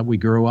here that we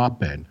grew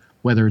up in,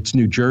 whether it's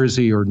New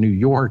Jersey or New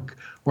York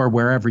or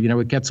wherever,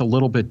 it gets a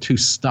little bit too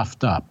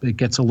stuffed up. It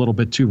gets a little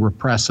bit too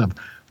repressive.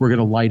 We're going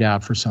to light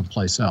out for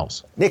someplace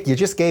else. Nick, you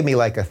just gave me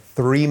like a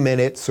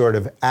 3-minute sort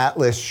of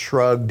Atlas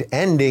Shrugged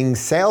ending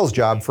sales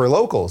job for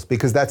locals,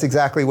 because that's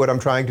exactly what I'm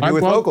trying to do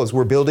with locals.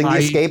 We're building the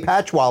escape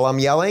hatch while I'm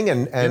yelling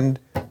and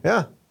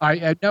yeah.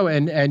 I know,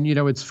 and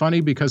it's funny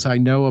because I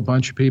know a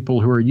bunch of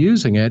people who are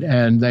using it,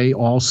 and they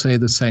all say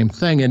the same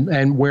thing.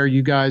 And where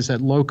you guys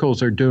at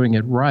Locals are doing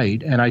it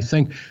right, and I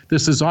think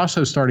this is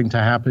also starting to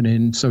happen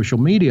in social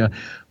media,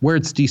 where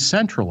it's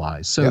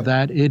decentralized, so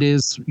that it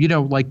is,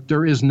 like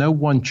there is no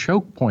one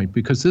choke point,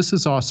 because this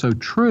is also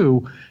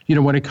true,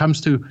 when it comes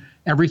to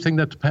everything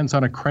that depends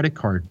on a credit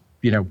card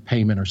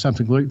payment or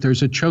something.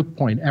 There's a choke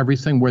point.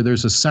 Everything where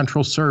there's a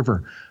central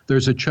server,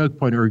 there's a choke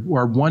point, or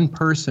one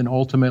person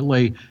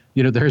ultimately,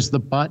 there's the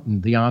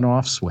button, the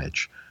on-off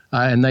switch,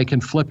 and they can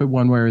flip it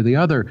one way or the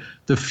other.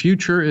 The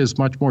future is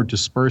much more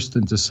dispersed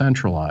and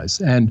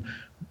decentralized, and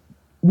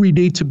we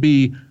need to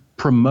be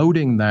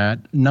promoting that,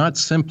 not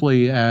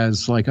simply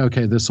as like,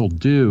 okay, this will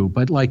do,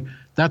 but like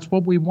that's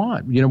what we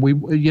want.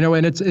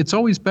 And it's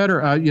always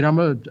better.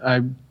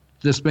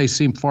 This may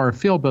seem far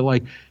afield, but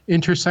like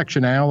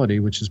intersectionality,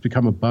 which has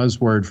become a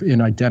buzzword in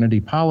identity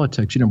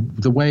politics,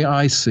 the way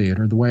I see it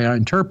or the way I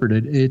interpret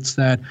it, it's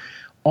that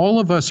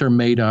all of us are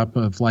made up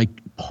of like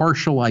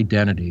partial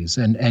identities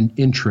and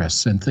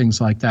interests and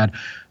things like that.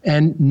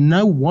 And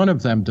no one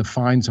of them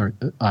defines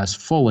us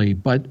fully,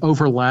 but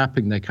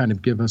overlapping, they kind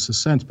of give us a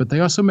sense, but they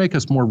also make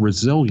us more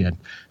resilient.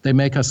 They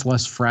make us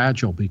less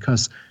fragile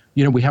because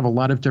we have a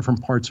lot of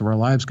different parts of our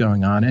lives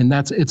going on, and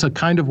it's a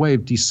kind of way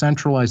of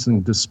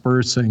decentralizing,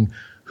 dispersing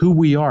who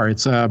we are.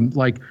 It's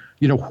like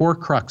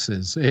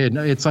Horcruxes, and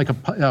it's like a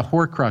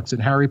Horcrux in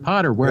Harry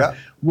Potter, where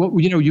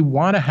you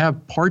want to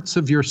have parts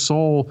of your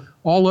soul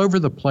all over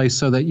the place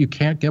so that you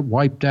can't get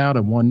wiped out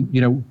in one,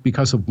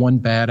 because of one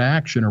bad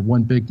action or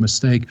one big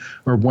mistake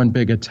or one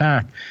big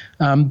attack.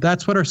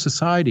 That's what our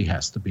society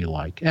has to be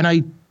like, and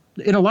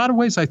in a lot of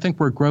ways, I think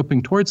we're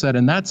groping towards that.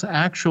 And that's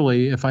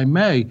actually, if I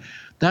may,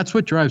 that's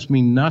what drives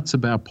me nuts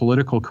about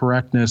political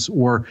correctness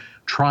or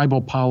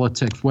tribal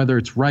politics, whether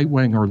it's right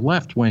wing or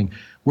left wing,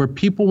 where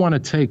people want to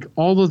take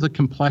all of the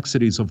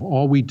complexities of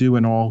all we do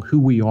and all who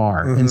we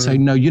are and say,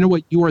 no, you know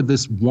what, you are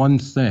this one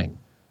thing.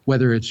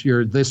 Whether it's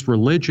you're this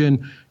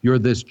religion, you're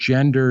this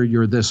gender,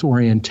 you're this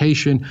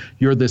orientation,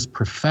 you're this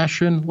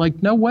profession.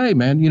 Like, no way,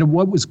 man. You know,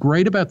 what was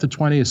great about the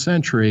 20th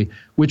century,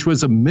 which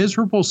was a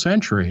miserable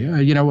century,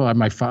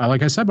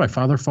 like I said, my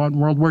father fought in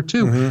World War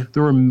II.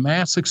 There were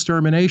mass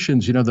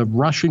exterminations, you know, the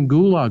Russian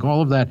gulag,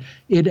 all of that.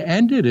 It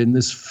ended in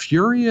this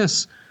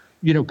furious,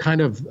 you know,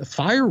 kind of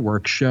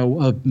fireworks show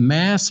of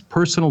mass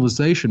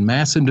personalization,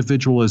 mass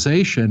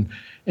individualization.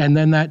 And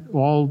then that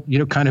all, you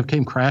know, kind of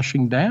came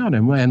crashing down.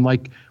 And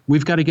like,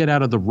 we've got to get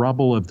out of the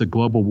rubble of the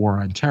global war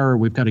on terror.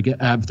 We've got to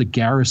get out of the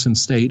garrison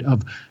state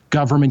of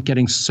government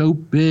getting so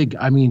big.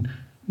 I mean,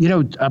 you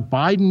know,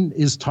 Biden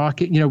is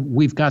talking, you know,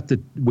 we had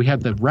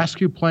the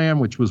rescue plan,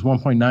 which was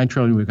 $1.9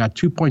 trillion. We've got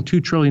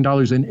 $2.2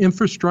 trillion in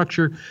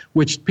infrastructure,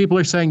 which people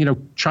are saying, you know,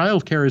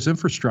 childcare is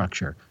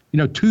infrastructure. You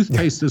know,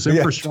 toothpaste is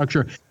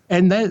infrastructure.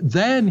 And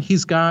then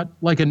he's got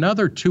like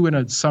another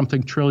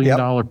 $2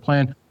 trillion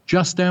plan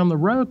just down the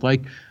road.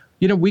 Like,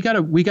 you know, we gotta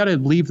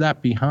leave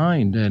that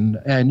behind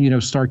and you know,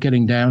 start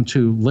getting down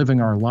to living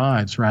our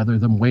lives rather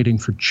than waiting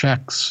for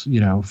checks, you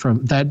know,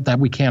 from that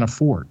we can't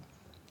afford.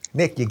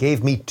 Nick, you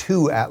gave me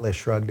 2 Atlas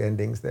Shrugged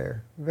endings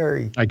there.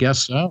 I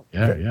guess so.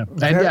 Yeah.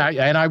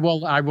 And I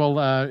will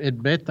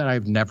admit that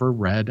I've never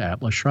read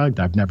Atlas Shrugged.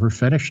 I've never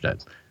finished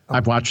it.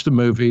 I've watched the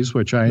movies,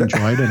 which I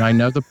enjoyed, and I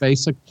know the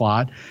basic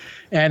plot.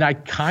 And I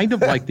kind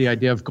of like the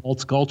idea of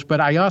Galt's Gulch, but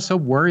I also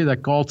worry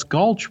that Galt's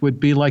Gulch would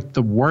be like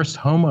the worst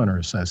homeowner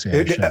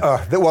association.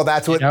 Well,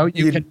 that's what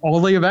you can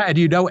only imagine. And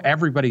you know,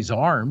 everybody's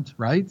armed,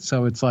 right?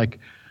 So it's like,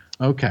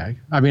 okay.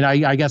 I mean,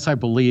 I guess I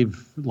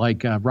believe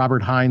like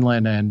Robert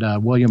Heinlein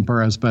and William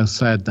Burroughs both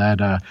said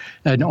that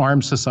an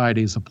armed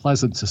society is a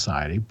pleasant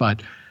society,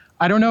 but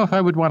I don't know if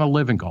I would want to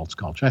live in Galt's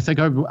Gulch. I think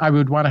I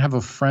would want to have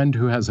a friend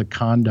who has a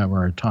condo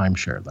or a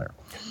timeshare there.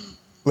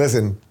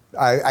 Listen,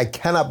 I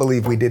cannot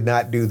believe we did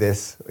not do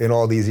this in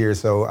all these years,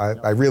 so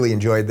I really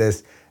enjoyed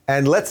this.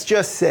 And let's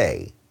just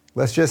say,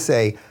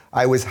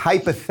 I was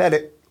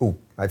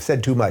I've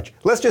said too much.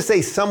 Let's just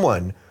say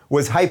someone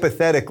was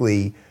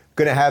hypothetically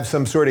going to have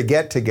some sort of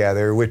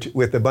get-together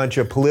with a bunch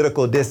of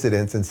political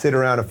dissidents and sit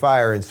around a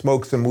fire and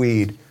smoke some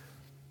weed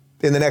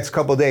in the next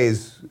couple of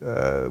days.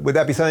 Would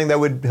that be something that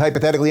would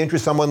hypothetically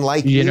interest someone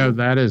like you? You know,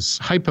 that is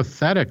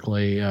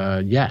hypothetically,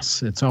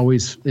 yes. It's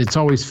always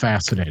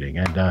fascinating.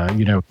 And,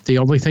 you know, the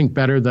only thing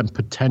better than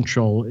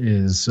potential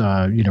is,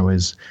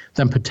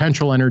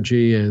 potential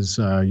energy is,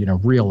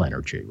 real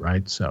energy,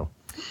 right? So,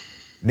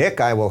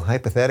 Nick, I will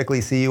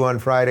hypothetically see you on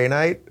Friday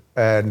night,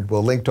 and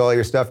we'll link to all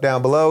your stuff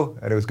down below.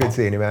 And it was good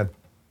seeing you, man.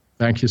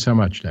 Thank you so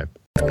much, Dave.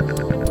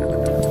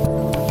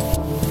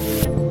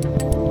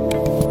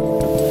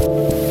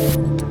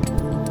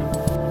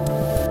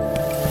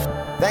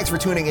 Thanks for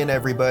tuning in,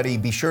 everybody.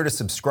 Be sure to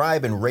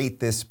subscribe and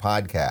rate this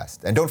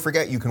podcast. And don't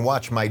forget, you can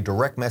watch my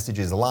direct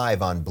messages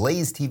live on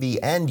Blaze TV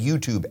and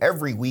YouTube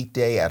every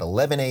weekday at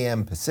 11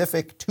 a.m.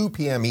 Pacific, 2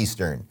 p.m.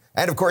 Eastern.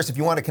 And of course, if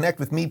you want to connect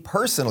with me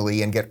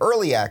personally and get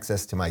early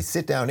access to my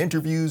sit-down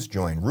interviews,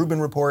 join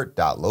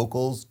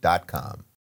RubinReport.locals.com.